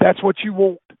 That's what you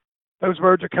want. Those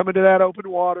birds are coming to that open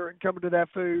water and coming to that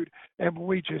food, and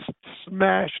we just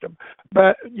smashed them.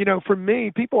 But, for me,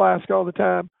 people ask all the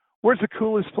time, where's the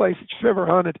coolest place that you've ever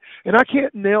hunted? And I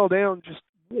can't nail down just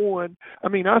one. I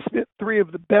spent 3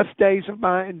 of the best days of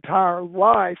my entire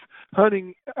life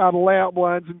hunting out of layout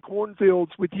blinds and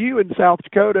cornfields with you in South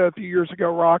Dakota a few years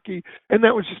ago, Rocky, and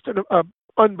that was just an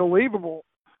unbelievable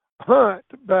hunt.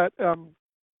 But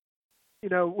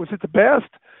was it the best?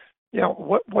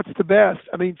 What's the best?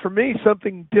 For me,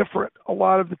 something different a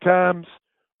lot of the times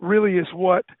really is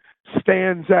what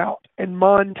stands out. And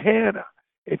Montana,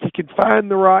 if you can find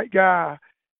the right guy,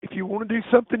 if you want to do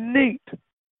something neat,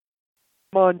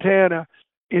 Montana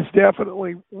is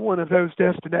definitely one of those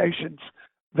destinations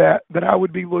that I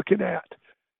would be looking at.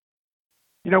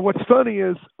 What's funny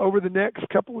is over the next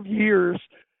couple of years,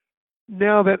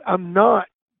 now that I'm not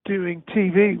doing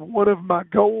TV, one of my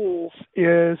goals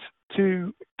is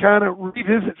to kind of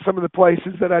revisit some of the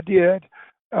places that I did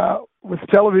with the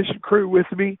television crew with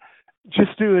me,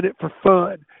 just doing it for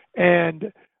fun.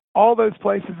 And all those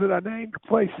places that I named are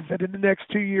places that in the next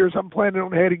 2 years I'm planning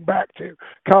on heading back to.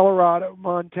 Colorado,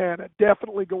 Montana,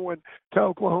 definitely going to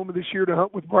Oklahoma this year to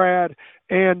hunt with Brad,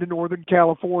 and to Northern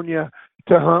California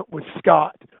to hunt with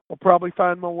Scott. I'll probably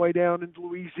find my way down into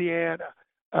Louisiana.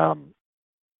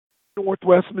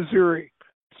 northwest Missouri.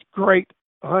 It's great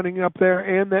hunting up there,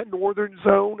 and that northern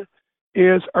zone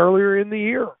is earlier in the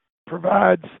year,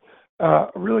 provides a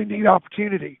really neat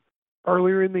opportunity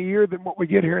earlier in the year than what we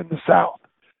get here in the South.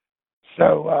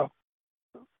 So,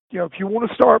 if you want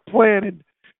to start planning,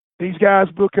 these guys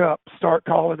book up, start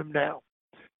calling them now.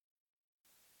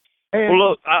 And well,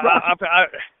 look,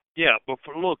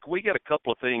 look, we got a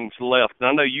couple of things left, and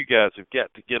I know you guys have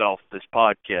got to get off this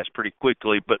podcast pretty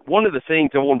quickly, but one of the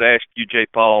things I wanted to ask you, J.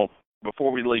 Paul,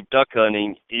 before we leave duck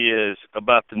hunting is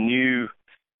about the new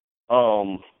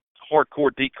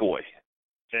hardcore decoy.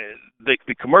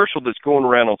 The commercial that's going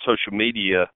around on social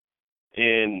media,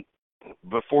 and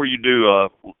before you do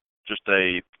just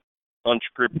a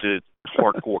unscripted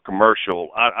hardcore commercial,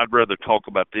 I'd rather talk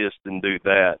about this than do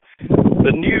that.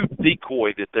 The new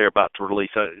decoy that they're about to release,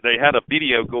 they had a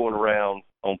video going around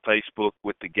on Facebook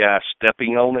with the guy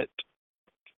stepping on it.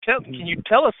 Can you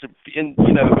tell us, a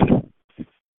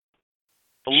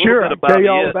little bit about tell you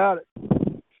all about it.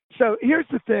 So here's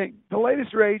the thing. The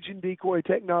latest rage in decoy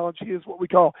technology is what we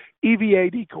call EVA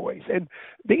decoys. And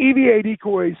the EVA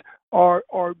decoys are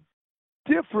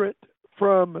different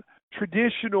from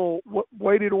traditional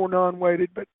weighted or non-weighted,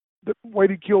 but the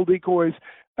weighted kill decoys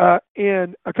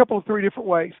in a couple of three different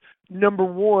ways. Number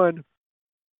one,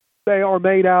 they are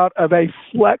made out of a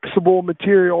flexible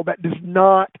material that does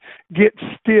not get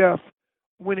stiff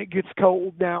when it gets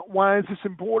cold. Now, why is this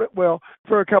important? Well,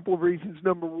 for a couple of reasons.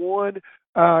 Number one,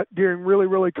 during really,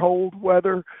 really cold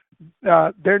weather,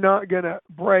 they're not going to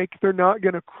break. They're not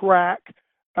going to crack.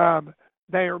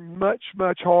 They are much,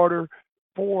 much harder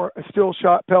for a still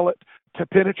shot pellet to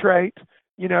penetrate.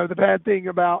 The bad thing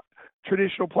about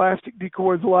traditional plastic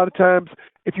decoys, a lot of times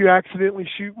if you accidentally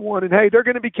shoot one, and hey, they're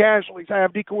going to be casualties. I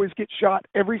have decoys get shot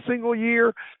every single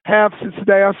year, have since the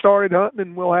day I started hunting,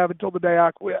 and will have until the day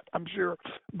I quit, I'm sure.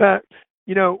 But,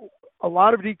 a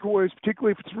lot of decoys,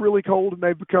 particularly if it's really cold and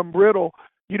they've become brittle,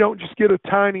 you don't just get a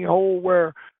tiny hole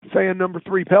where, say, a number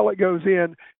 3 pellet goes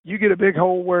in. You get a big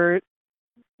hole where it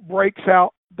breaks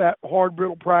out that hard,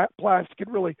 brittle plastic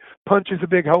and really punches a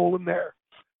big hole in there.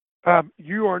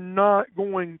 You are not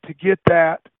going to get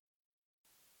that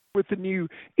with the new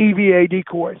EVA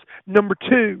decoys. Number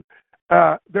two,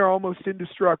 they're almost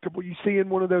indestructible. You see in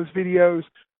one of those videos,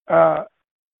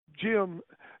 Jim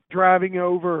driving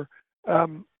over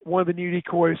one of the new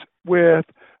decoys with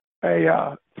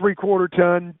a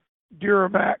 3/4-ton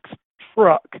Duramax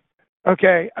truck.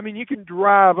 Okay, I mean, you can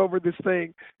drive over this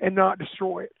thing and not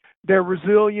destroy it. They're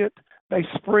resilient. They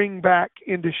spring back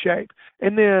into shape.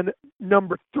 And then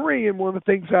number three, and one of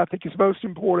the things I think is most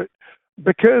important,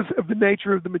 because of the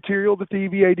nature of the material that the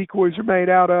EVA decoys are made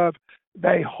out of,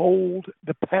 they hold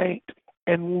the paint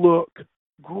and look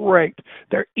great.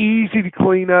 They're easy to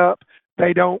clean up.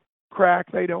 They don't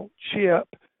crack. They don't chip.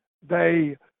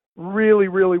 They really,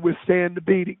 really withstand the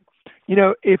beating.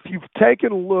 If you've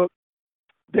taken a look,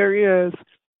 there is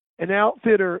an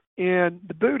outfitter in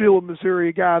the Boot Hill, Missouri,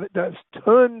 a guy that does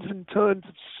tons and tons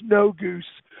of snow goose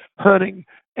hunting.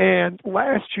 And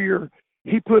last year,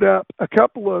 he put up a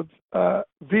couple of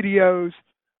videos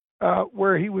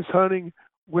where he was hunting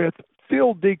with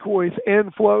field decoys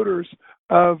and floaters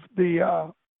of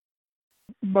the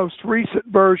most recent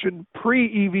version,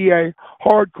 pre-EVA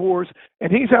hardcores.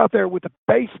 And he's out there with a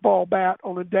baseball bat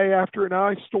on a day after an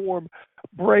ice storm,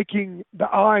 breaking the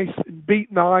ice and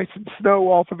beating the ice and snow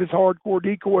off of his hardcore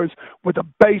decoys with a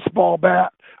baseball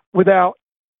bat without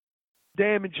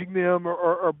damaging them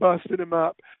or busting them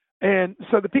up. And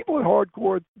so the people at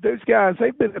Hardcore, those guys,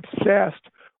 they've been obsessed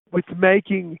with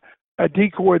making a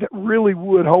decoy that really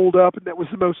would hold up and that was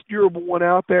the most durable one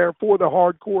out there for the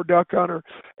hardcore duck hunter.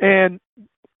 And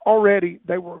already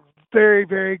they were very,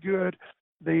 very good.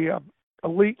 The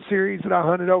Elite Series that I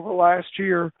hunted over last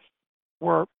year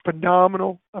were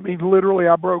phenomenal. I mean, literally,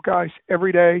 I broke ice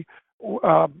every day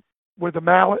with a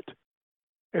mallet.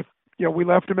 If we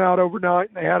left them out overnight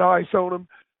and they had ice on them,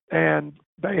 and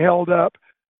they held up.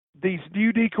 These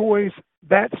new decoys,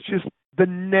 that's just the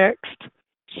next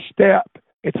step.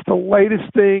 It's the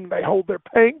latest thing. They hold their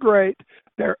paint great.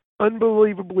 They're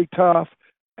unbelievably tough,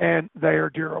 and they are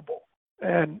durable.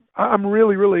 And I'm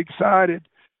really, really excited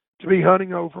to be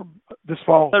hunting over them this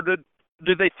fall. So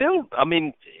do they feel, I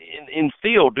mean, in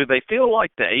field, do they feel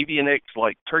like the Avian X,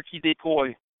 like turkey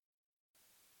decoy?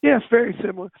 Yes, very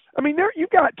similar. I mean, you've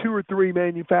got 2 or 3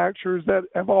 manufacturers that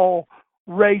have all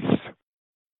raced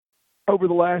over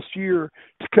the last year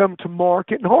to come to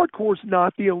market, and Hardcore's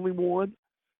not the only one.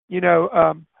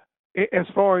 As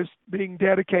far as being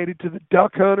dedicated to the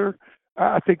duck hunter,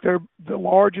 I think they're the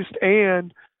largest,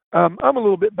 and I'm a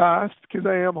little bit biased because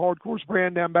I am Hardcore's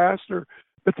brand ambassador,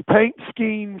 but the paint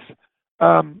schemes,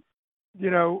 are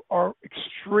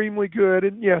extremely good.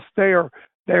 And yes, they're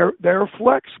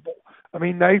flexible. I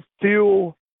mean, they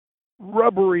feel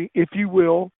rubbery, if you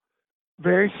will,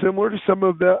 very similar to some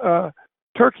of the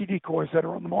turkey decoys that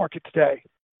are on the market today.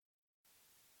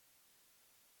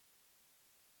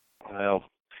 Well,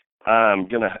 I'm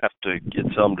going to have to get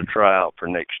some to try out for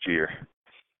next year.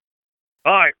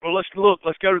 All right, well, let's go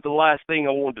to the last thing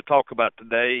I wanted to talk about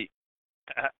today.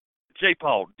 J.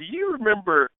 Paul, do you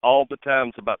remember all the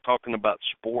times about talking about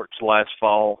sports last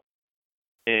fall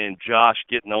and Josh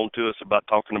getting on to us about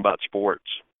talking about sports?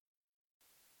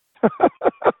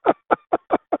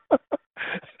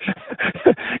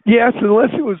 Yes,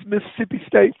 unless it was Mississippi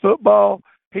State football,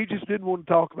 he just didn't want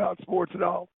to talk about sports at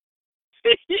all.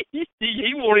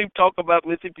 He won't even talk about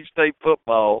Mississippi State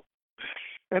football.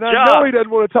 And I know he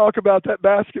doesn't want to talk about that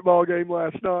basketball game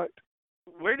last night.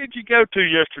 Where did you go to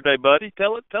yesterday, buddy?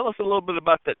 Tell us a little bit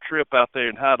about that trip out there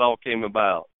and how it all came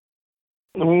about.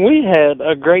 We had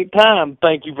a great time,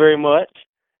 thank you very much.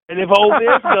 And if Ole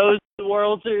Miss goes to the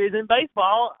World Series in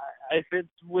baseball, if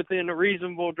it's within a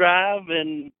reasonable drive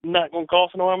and not going to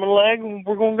cost an arm and a leg,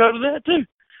 we're going to go to that too.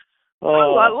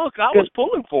 Look, I was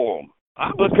pulling for them.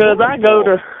 I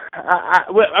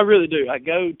really do. I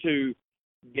go to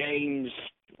games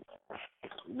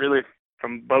really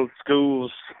from both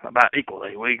schools about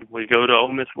equally. We go to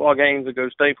Ole Miss football games, we go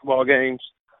to state football games.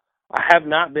 I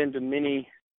haven't been to many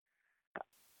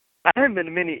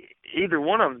either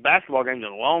one of those basketball games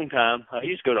in a long time. I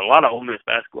used to go to a lot of Ole Miss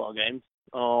basketball games,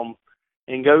 and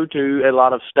go to a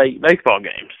lot of state baseball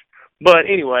games. But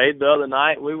anyway, the other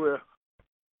night we were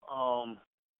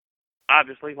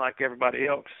obviously, like everybody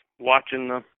else, watching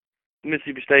the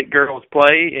Mississippi State girls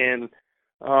play and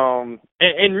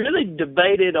really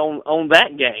debated on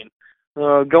that game.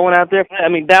 Going out there, I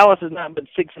mean, Dallas is not but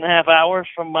 6.5 hours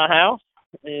from my house,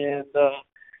 and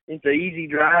it's an easy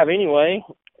drive anyway.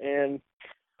 And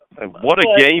what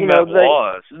a game that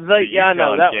was! Yeah, I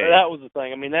know that was the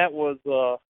thing. I mean, that was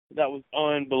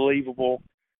unbelievable.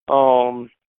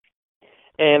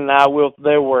 And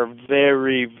there were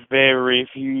very, very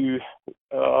few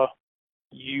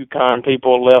UConn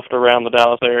people left around the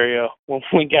Dallas area when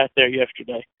we got there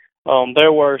yesterday.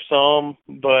 There were some,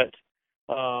 but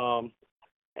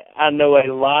I know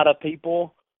a lot of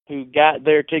people who got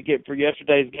their ticket for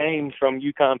yesterday's game from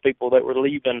UConn people that were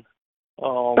leaving,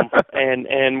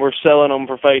 and were selling them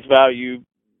for face value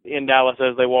in Dallas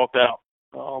as they walked out,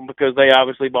 because they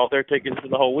obviously bought their tickets for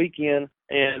the whole weekend,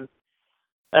 and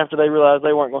after they realized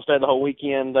they weren't going to stay the whole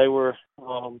weekend, they were.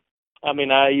 I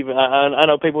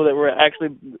know people that were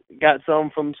actually got some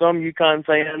from some UConn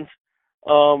fans,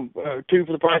 2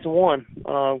 for the price of 1,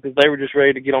 because they were just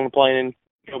ready to get on the plane and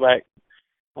go back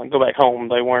home.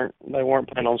 They weren't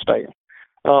planning on staying.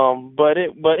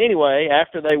 But anyway,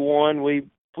 after they won, we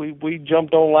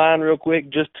jumped online real quick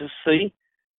just to see,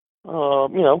 how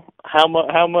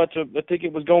much of the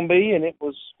ticket was going to be, and it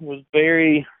was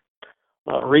very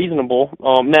reasonable.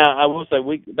 Now I will say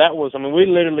we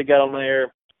literally got on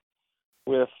there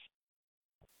within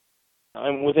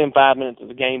 5 minutes of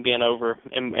the game being over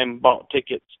and bought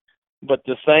tickets, but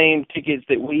the same tickets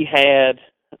that we had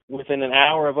within an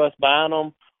hour of us buying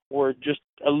them were just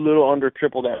a little under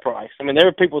triple that price. I mean, there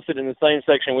were people sitting in the same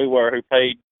section we were who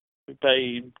paid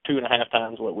 2.5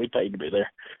 times what we paid to be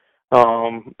there.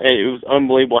 And it was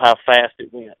unbelievable how fast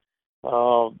it went.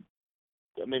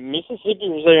 Mississippi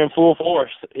was there in full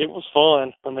force. It was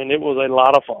fun. I mean, it was a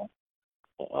lot of fun.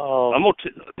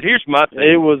 Here's my thing.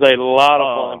 It was a lot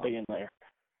of fun being there.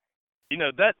 You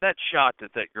know, that shot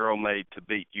that girl made to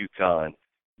beat UConn,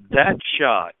 that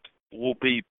shot will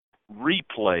be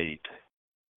replayed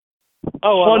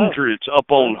hundreds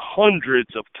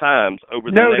of times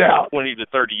over the next 20 to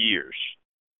 30 years.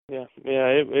 Yeah,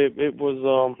 it was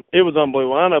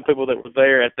unbelievable. I know people that were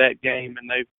there at that game, and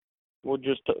they were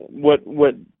just what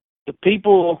the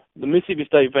Mississippi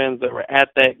State fans that were at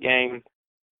that game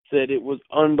said it was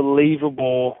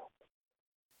unbelievable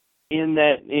in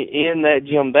that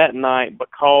gym that night,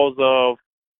 because of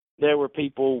there were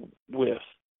people with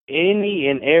any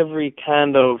and every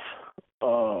kind of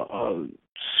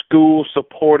school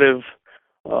supportive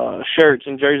shirts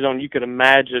and jerseys on you could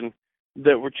imagine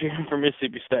that were cheering for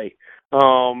Mississippi State.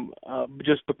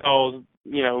 Just because,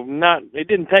 it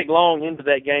didn't take long into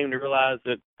that game to realize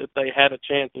that they had a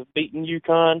chance of beating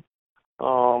UConn.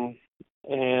 I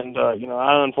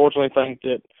unfortunately think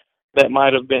that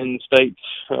might have been State's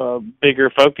bigger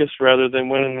focus rather than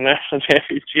winning the national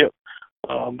championship,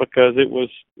 because it was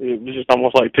just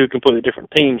almost like 2 completely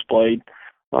different teams played.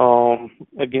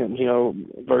 Again,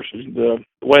 versus the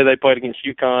way they played against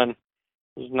UConn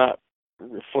was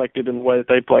reflected in the way that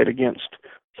they played against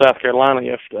South Carolina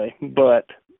yesterday. But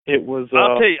it was.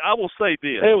 I'll tell you. I will say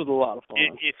this. It was a lot of fun.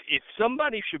 If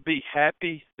somebody should be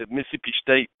happy that Mississippi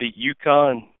State beat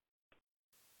UConn,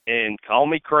 and call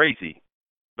me crazy,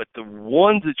 but the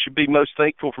ones that should be most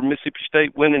thankful for Mississippi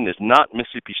State winning is not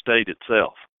Mississippi State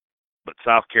itself, but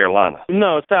South Carolina.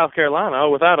 No, it's South Carolina,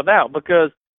 without a doubt,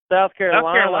 because South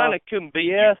Carolina couldn't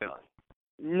beat UConn.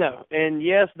 No, and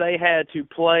yes, they had to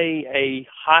play a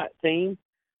hot team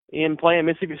in playing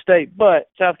Mississippi State, but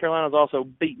South Carolina's also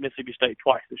beat Mississippi State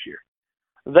twice this year.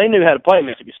 They knew how to play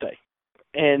Mississippi State,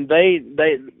 and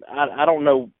I don't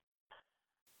know.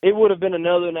 It would have been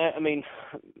another. I mean,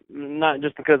 not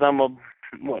just because I'm a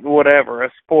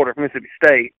supporter of Mississippi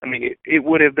State. I mean, it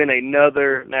would have been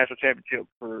another national championship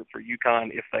for UConn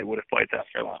if they would have played South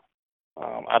Carolina.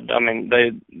 I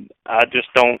just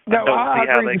don't see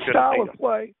how they could have beat them.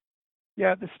 Play.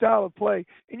 Yeah, the style of play.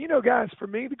 And, guys, for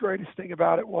me, the greatest thing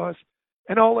about it was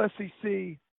an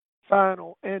all-SEC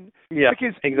final. And yeah,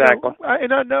 because, exactly.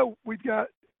 And I know we've got,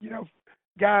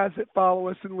 guys that follow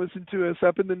us and listen to us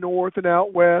up in the north and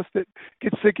out west that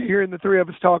get sick of hearing the three of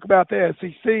us talk about the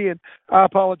SEC. And I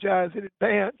apologize in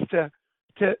advance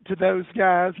to those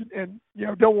guys and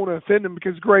don't want to offend them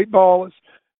because great ball is,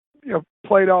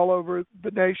 played all over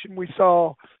the nation. We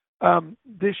saw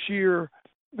this year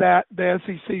that the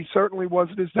SEC certainly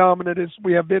wasn't as dominant as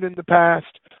we have been in the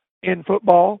past in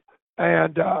football,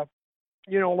 and a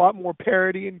lot more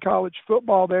parity in college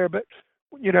football there, but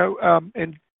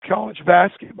in college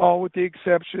basketball, with the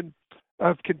exception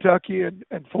of Kentucky and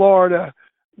Florida,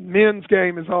 men's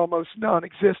game is almost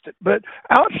non-existent. But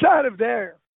outside of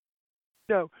there,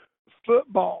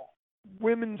 football,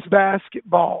 women's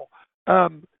basketball,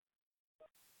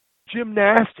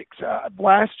 gymnastics.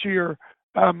 Last year,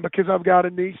 because I've got a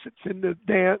niece that's into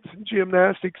dance and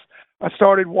gymnastics, I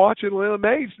started watching, and it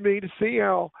amazed me to see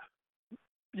how,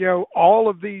 all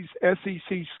of these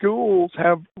SEC schools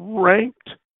have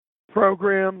ranked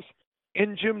programs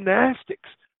in gymnastics.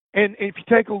 And if you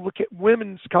take a look at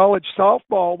women's college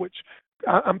softball, which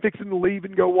I'm fixing to leave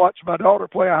and go watch my daughter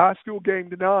play a high school game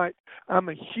tonight, I'm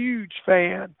a huge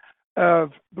fan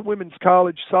of the women's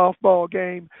college softball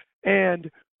game. And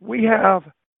we have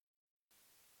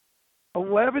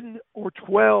 11 or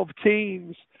 12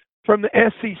 teams from the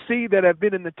SEC that have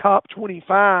been in the top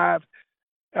 25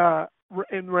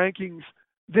 in rankings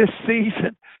this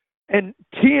season. And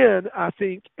 10, I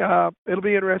think, it'll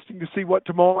be interesting to see what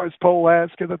tomorrow's poll has,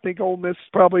 because I think Ole Miss is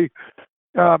probably,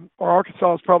 or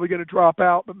Arkansas is probably going to drop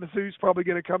out, but Mizzou's probably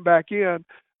going to come back in.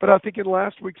 But I think in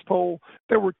last week's poll,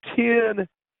 there were 10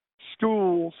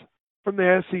 schools from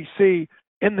the SEC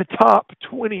in the top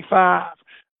 25.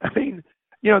 I mean,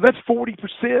 that's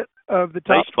 40% of the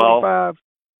top baseball. 25.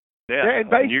 Yeah, and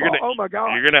baseball. Oh my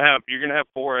God! You're gonna have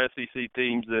 4 SEC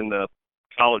teams in the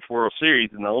College World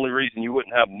Series, and the only reason you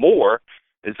wouldn't have more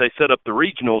is they set up the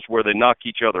regionals where they knock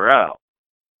each other out.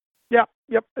 Yep.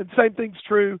 And same thing's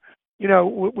true,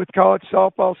 with college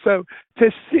softball. So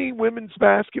to see women's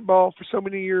basketball for so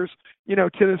many years,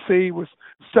 Tennessee was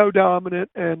so dominant,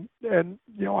 and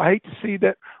I hate to see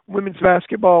that women's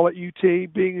basketball at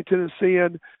UT, being a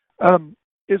Tennessean,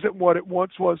 isn't what it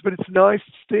once was. But it's nice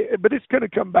to see, but it's going to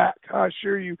come back, I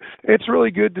assure you. It's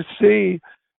really good to see,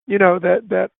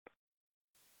 that.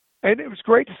 And it was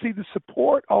great to see the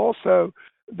support also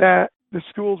that the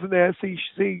schools in the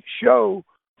SEC show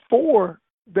for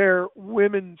their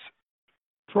women's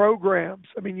programs.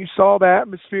 I mean, you saw the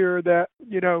atmosphere that,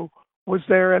 was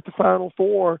there at the Final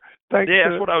Four. That's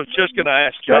what I was just going to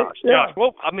ask Josh. Yeah. Josh,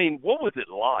 what was it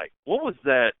like? What was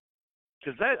that?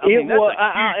 Because that's a huge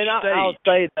stage. I'll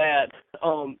say that.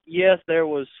 Yes,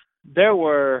 there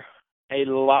were a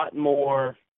lot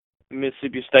more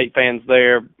Mississippi State fans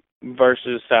there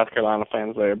versus South Carolina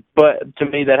fans there. But to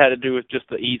me, that had to do with just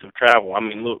the ease of travel. I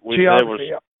mean, look,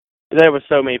 there was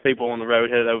so many people on the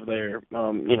road headed over there.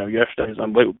 Yesterday was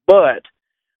unbelievable. But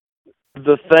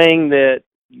the thing that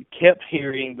you kept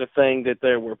hearing, the thing that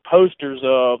there were posters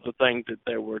of, the thing that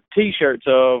there were T-shirts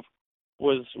of,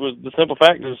 was the simple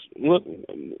fact is, look,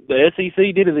 the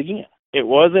SEC did it again. It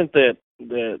wasn't that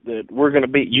we're going to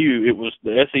beat you. It was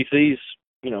the SEC's,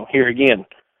 here again.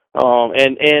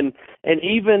 And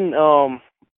even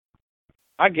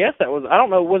I guess that was, I don't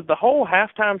know, was the whole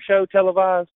halftime show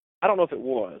televised? I don't know if it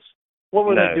was. What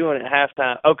were they doing at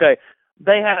halftime? Okay,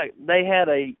 they had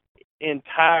a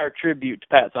entire tribute to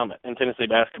Pat Summitt in Tennessee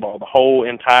basketball. The whole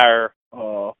entire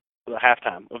the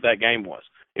halftime of that game was.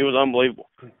 It was unbelievable.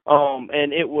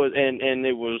 And it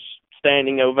was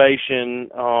standing ovation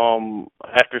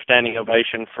after standing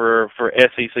ovation for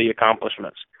SEC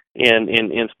accomplishments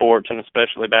in sports, and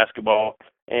especially basketball.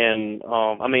 And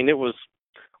I mean, it was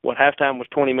halftime was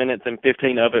 20 minutes, and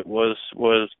 15 of it was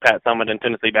Pat Summitt and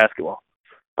Tennessee basketball.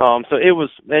 So it was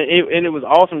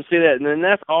awesome to see that. And then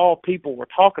that's all people were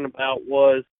talking about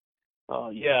was,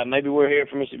 yeah, maybe we're here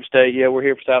for Mississippi State. Yeah, we're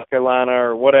here for South Carolina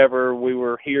or whatever. We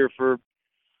were here for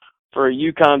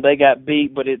UConn. They got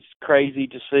beat, but it's crazy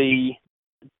to see,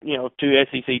 you know, two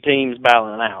SEC teams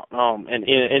battling out.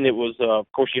 And it was,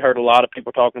 of course, you heard a lot of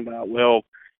people talking about, well,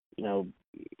 you know,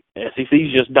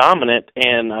 SEC's just dominant,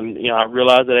 and you know, I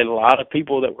realized that a lot of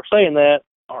people that were saying that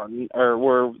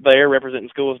were there representing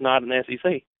schools not in the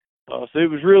SEC. So it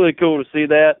was really cool to see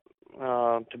that.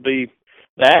 The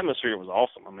atmosphere was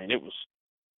awesome. I mean, it was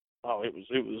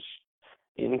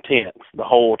intense the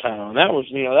whole time. And that was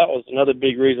another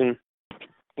big reason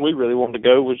we really wanted to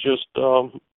go, was just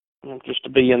to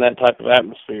be in that type of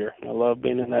atmosphere. I love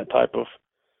being in that type of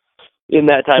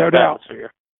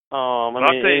atmosphere.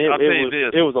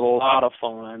 It was a lot of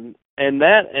fun, and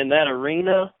that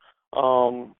arena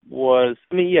was.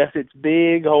 I mean, yes, it's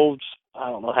big, holds I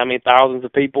don't know how many thousands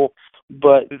of people,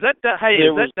 but is that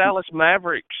Dallas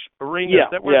Mavericks arena? Yeah,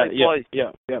 is that where they play?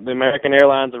 Yeah. The American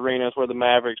Airlines Arena is where the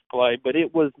Mavericks play, but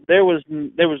there was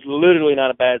literally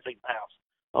not a bad seat in the house.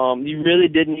 You really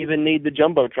didn't even need the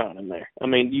jumbotron in there. I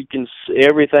mean, you can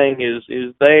everything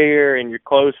is there, and you're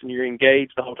close and you're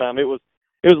engaged the whole time. It was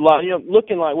a lot, you know,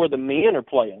 looking like where the men are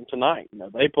playing tonight. You know,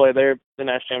 they play the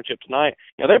national championship tonight.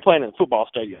 You know, they're playing in a football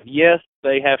stadium. Yes,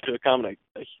 they have to accommodate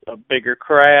a bigger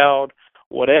crowd,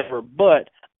 whatever, but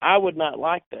I would not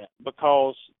like that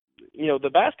because, you know,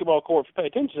 the basketball court, if you pay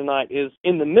attention tonight, is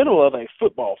in the middle of a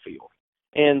football field.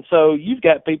 And so you've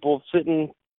got people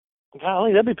sitting,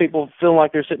 golly, there'll be people feeling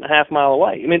like they're sitting a half mile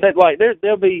away. I mean,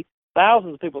 there'll be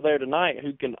thousands of people there tonight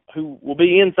who will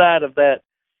be inside of that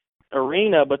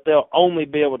arena, but they'll only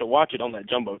be able to watch it on that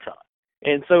jumbotron,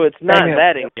 and so it's not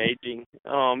that engaging.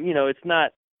 You know, it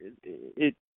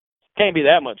can't be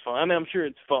that much fun. I mean, I'm sure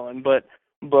it's fun, but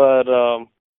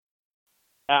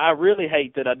I really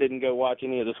hate that I didn't go watch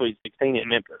any of the Sweet 16 in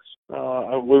Memphis. We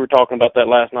were talking about that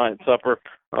last night at supper.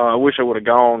 I wish I would have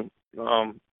gone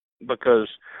because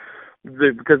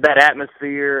that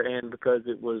atmosphere, and because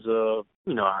it was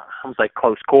you know, I won't say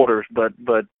close quarters, but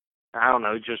I don't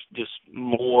know, just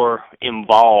more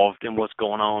involved in what's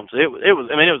going on. So it was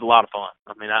a lot of fun.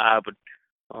 I mean, I would,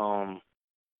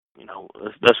 you know,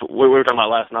 that's what we were talking about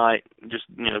last night. Just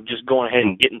going ahead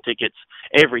and getting tickets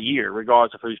every year,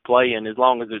 regardless of who's playing, as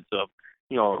long as it's a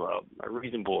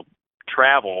reasonable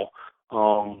travel,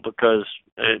 because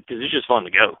it's just fun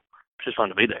to go. It's just fun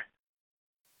to be there.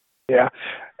 Yeah,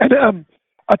 and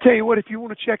I'll tell you what, if you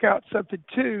want to check out something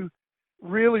too,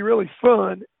 really, really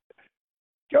fun,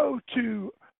 go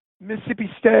to Mississippi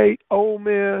State, Ole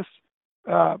Miss,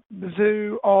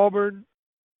 Mizzou, Auburn,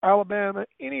 Alabama,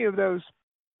 any of those,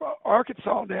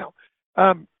 Arkansas now.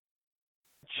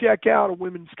 Check out a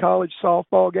women's college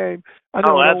softball game. I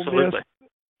know absolutely. Ole Miss,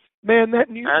 man, the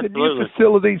new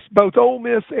facilities, both Ole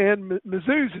Miss and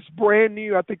Mizzou's, is brand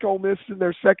new. I think Ole Miss is in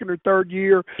their second or third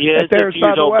year. Yeah, it's a few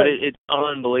years old, but it's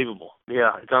unbelievable.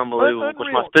 Yeah, it's unbelievable. Of course,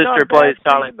 my sister plays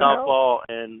college softball,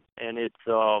 and it's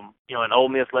you know, and Ole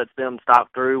Miss lets them stop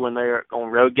through when they're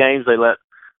on road games. They let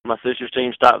my sister's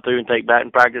team stop through and take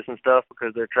batting practice and stuff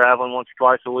because they're traveling once or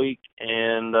twice a week,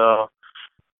 and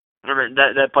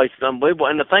that place is unbelievable.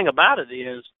 And the thing about it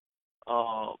is,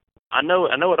 I know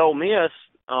at Ole Miss,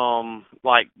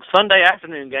 like Sunday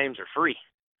afternoon games are free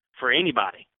for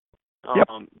anybody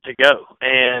to go,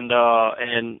 and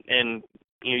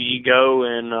you go,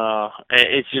 and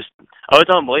it's just it's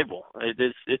unbelievable.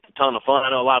 It's a ton of fun.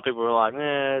 I know a lot of people are like,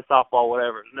 softball,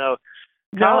 whatever. No,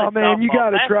 man, you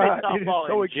got to try it. Softball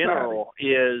so in general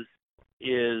is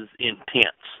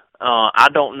intense. I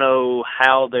don't know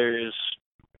how there's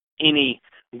any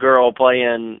girl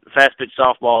playing fast pitch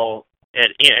softball at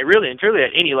really and truly at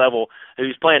any level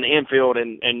who's playing the infield,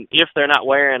 and if they're not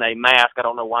wearing a mask, I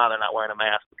don't know why they're not wearing a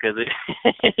mask, because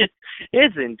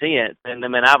it's intense. And I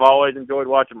mean, I've always enjoyed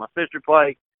watching my sister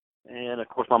play, and of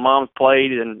course my mom's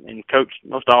played and coached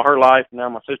most all her life. Now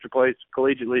my sister plays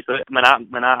collegiately, so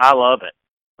I love it.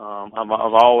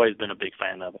 I've always been a big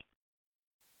fan of it.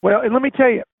 Well, and let me tell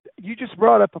you, you just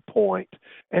brought up a point,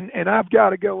 and I've got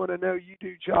to go, and I know you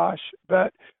do, Josh,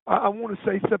 but I want to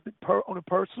say something on a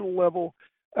personal level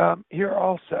here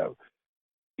also.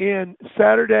 In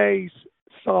Saturday's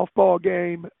softball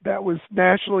game that was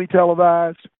nationally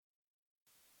televised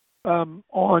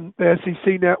on the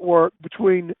SEC network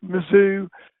between Mizzou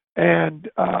and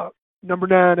number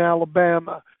 9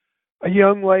 Alabama, a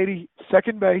young lady,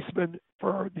 second baseman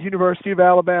for the University of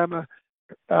Alabama,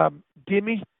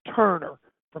 Demi Turner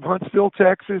from Huntsville,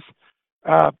 Texas,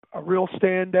 a real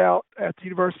standout at the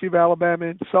University of Alabama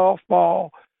in softball,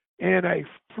 in a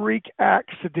freak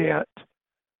accident,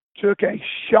 took a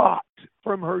shot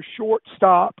from her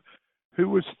shortstop who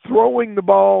was throwing the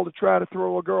ball to try to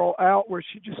throw a girl out where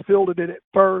she just fielded it at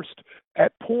first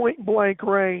at point-blank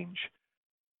range,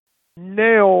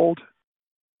 nailed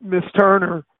Miss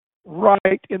Turner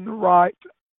right in the right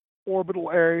orbital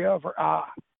area of her eye.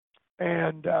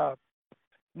 And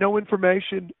no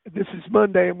information. This is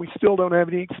Monday, and we still don't have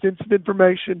any extensive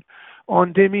information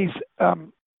on Demi's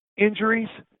injuries.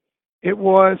 It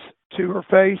was to her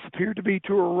face, appeared to be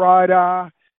to her right eye.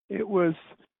 It was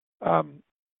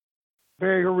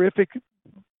very horrific.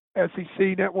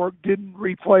 SEC Network didn't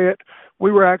replay it.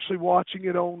 We were actually watching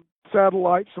it on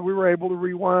satellite, so we were able to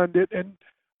rewind it, and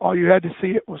all you had to see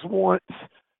it was once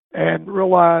and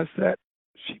realize that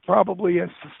she probably has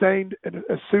sustained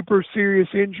a super serious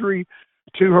injury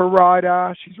to her right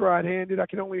eye. She's right-handed. I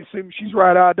can only assume she's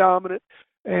right eye dominant.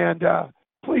 And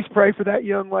please pray for that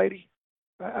young lady.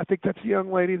 I think that's a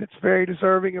young lady that's very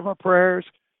deserving of our prayers.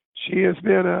 She has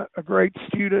been a great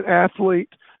student athlete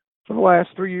for the last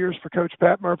 3 years for Coach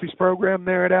Pat Murphy's program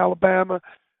there at Alabama.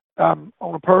 On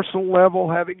a personal level,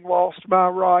 having lost my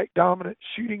right dominant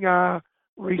shooting eye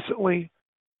recently,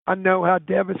 I know how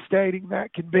devastating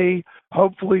that can be.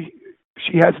 Hopefully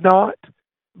she has not.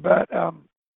 But,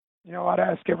 I'd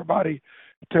ask everybody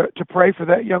to pray for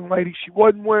that young lady. She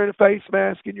wasn't wearing a face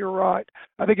mask, and you're right.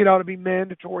 I think it ought to be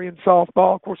mandatory in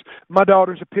softball. Of course, my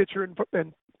daughter's a pitcher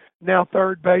and now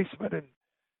third baseman. And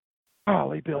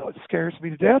golly, Bill, it scares me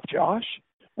to death, Josh.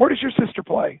 Where does your sister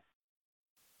play?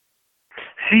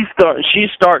 She's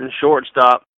starting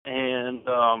shortstop, and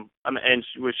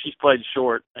she's played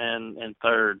short and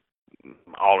third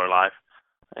all her life.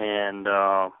 And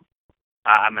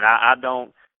I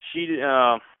don't. She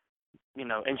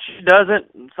and she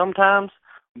doesn't sometimes,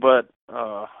 but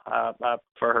I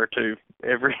prefer her to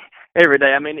every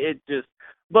day. I mean, it just.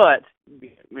 But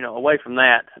away from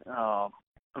that,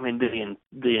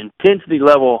 the intensity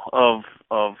level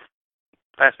of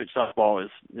fast pitch softball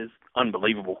is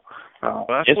unbelievable.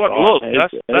 That's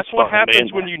what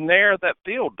happens when you narrow that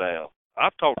field down.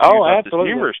 I've talked to you about this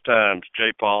numerous times,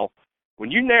 J. Paul. When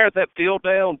you narrow that field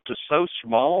down to so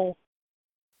small,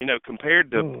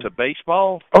 compared to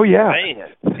baseball. Oh yeah, man,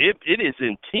 it is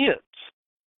intense.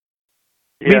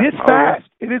 I mean, it's fast.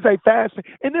 It is a fast,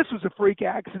 and this was a freak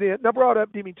accident. And I brought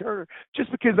up Demi Turner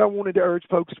just because I wanted to urge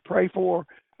folks to pray for her.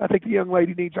 I think the young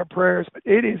lady needs our prayers, but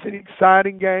it is an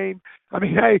exciting game. I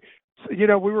mean, hey,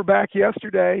 we were back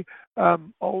yesterday.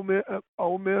 Ole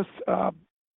Miss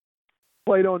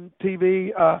played on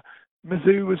TV.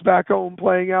 Mizzou was back home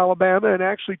playing Alabama and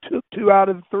actually took 2 out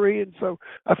of the 3, and so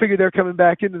I figured they're coming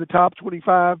back into the top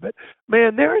 25. But,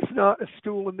 man, there is not a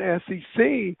school in the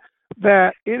SEC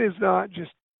that it is not just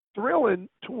thrilling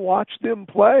to watch them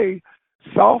play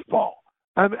softball.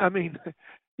 I mean,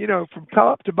 from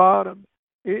top to bottom,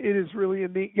 it is really a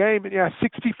neat game. And,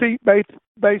 60 feet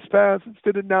base pass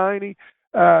instead of 90.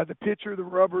 The pitcher, the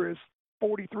rubber, is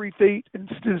 43 feet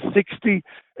instead of 60,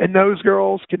 and those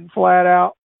girls can flat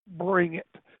out bring it.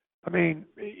 I mean,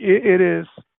 it is,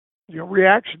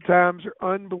 reaction times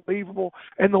are unbelievable.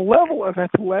 And the level of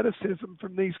athleticism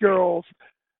from these girls,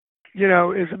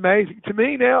 is amazing. To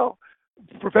me now,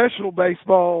 professional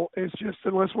baseball is just,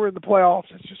 unless we're in the playoffs,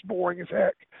 it's just boring as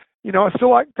heck. I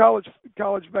still like college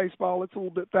baseball. It's a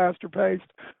little bit faster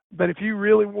paced. But if you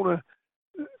really want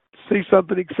to see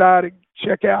something exciting,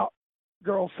 check out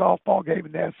girls softball game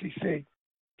in the SEC.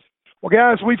 Well,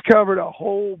 guys, we've covered a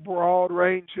whole broad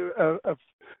range of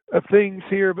things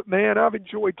here. But, man, I've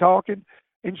enjoyed talking,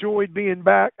 enjoyed being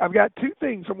back. I've got 2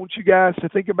 things I want you guys to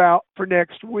think about for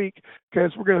next week,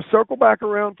 because we're going to circle back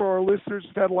around for our listeners.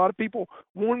 We've had a lot of people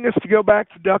wanting us to go back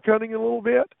to duck hunting a little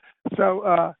bit.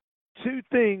 So 2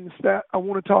 things that I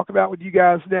want to talk about with you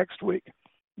guys next week.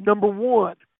 Number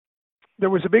 1, there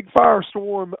was a big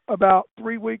firestorm about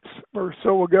 3 weeks or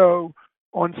so ago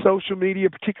on social media,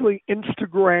 particularly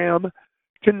Instagram,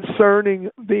 concerning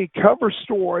the cover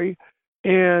story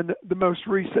in the most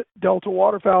recent Delta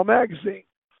Waterfowl magazine.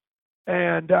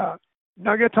 And I'm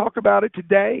not going to talk about it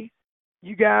today.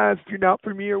 You guys, if you're not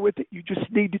familiar with it, you just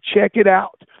need to check it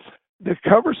out. The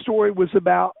cover story was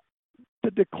about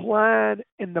the decline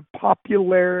in the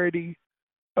popularity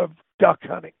of duck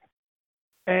hunting.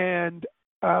 And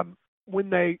when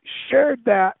they shared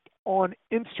that on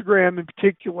Instagram in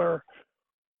particular,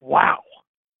 wow,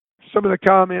 some of the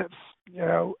comments,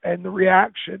 and the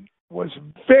reaction was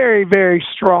very, very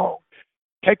strong.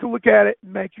 Take a look at it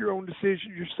and make your own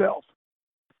decision yourself.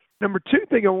 Number 2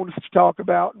 thing I want us to talk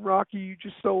about, and Rocky, you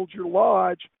just sold your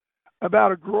lodge,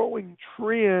 about a growing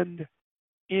trend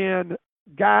in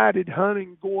guided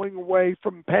hunting, going away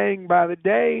from paying by the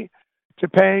day to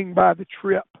paying by the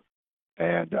trip.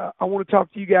 And I want to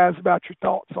talk to you guys about your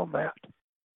thoughts on that.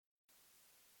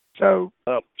 So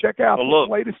check out the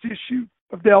latest issue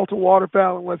of Delta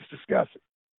Waterfowl and let's discuss it.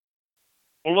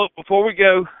 Well, look, before we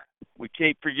go, we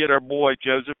can't forget our boy,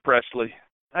 Joseph Presley.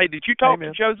 Hey, did you talk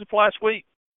to Joseph last week?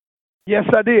 Yes,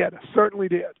 I did. I certainly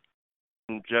did.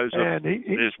 And Joseph and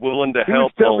he is willing to help. He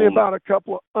was telling me about a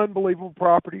couple of unbelievable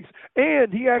properties.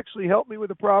 And he actually helped me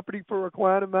with a property for a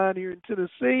client of mine here in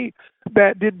Tennessee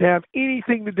that didn't have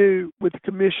anything to do with the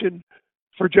commission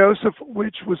for Joseph,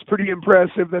 which was pretty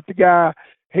impressive that the guy,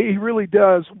 he really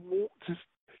does want to,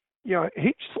 he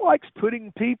just likes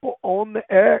putting people on the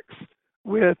X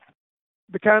with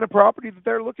the kind of property that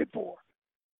they're looking for.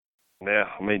 Yeah,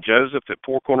 I mean, Joseph at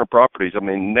Four Corner Properties, I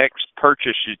mean, next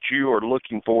purchase that you are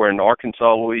looking for in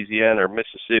Arkansas, Louisiana, or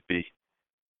Mississippi,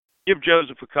 give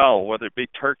Joseph a call, whether it be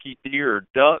turkey, deer, or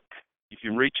duck. You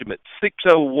can reach him at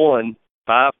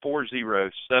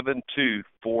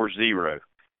 601-540-7240.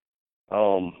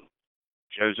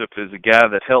 Joseph is a guy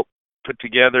that helped put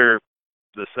together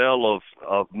the sale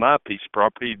of my piece of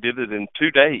property. He did it in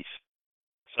 2 days.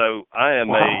 So I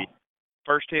am a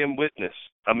first-hand witness.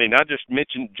 I mean, I just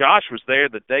mentioned Josh was there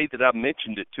the day that I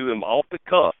mentioned it to him off the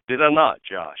cuff. Did I not,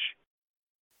 Josh?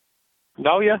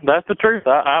 Oh yeah, that's the truth.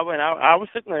 I was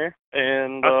sitting there,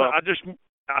 and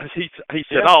he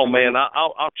said, "Oh man,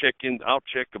 I'll check in. I'll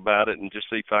check about it and just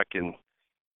see if I can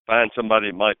find somebody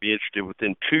that might be interested."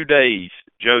 Within 2 days,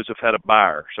 Joseph had a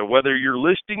buyer. So whether you're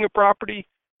listing a property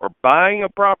or buying a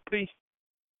property,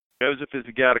 Joseph is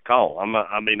the guy to call. I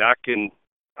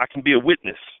can be a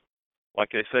witness, like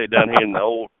they say down here in the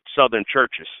old Southern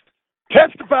churches.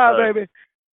 Testify, baby.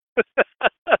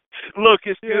 Look,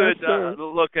 it's good.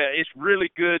 It's really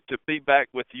good to be back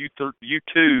with you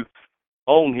two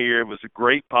on here. It was a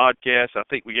great podcast. I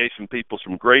think we gave some people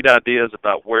some great ideas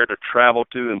about where to travel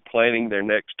to and planning their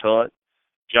next hunt.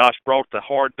 Josh brought the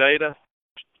hard data.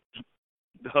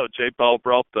 J. Paul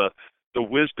brought the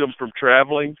wisdom from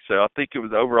traveling. So I think it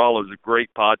was a great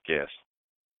podcast.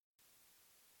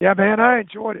 Yeah, man, I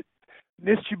enjoyed it.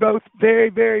 Missed you both very,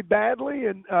 very badly,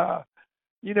 and I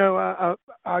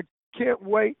can't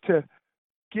wait to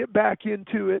get back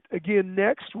into it again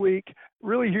next week.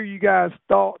 Really hear you guys'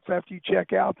 thoughts after you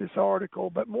check out this article.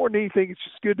 But more than anything, it's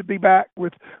just good to be back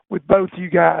with both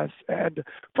you guys. And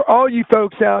for all you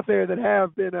folks out there that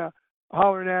have been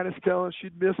hollering at us, telling us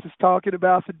you'd miss us talking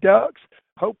about the ducks,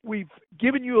 hope we've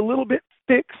given you a little bit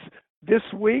fix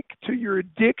this week to your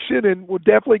addiction, and we're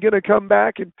definitely going to come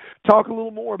back and talk a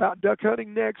little more about duck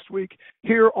hunting next week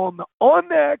here on the On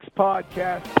the X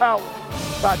podcast, powered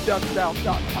by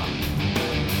DuckSouth.com.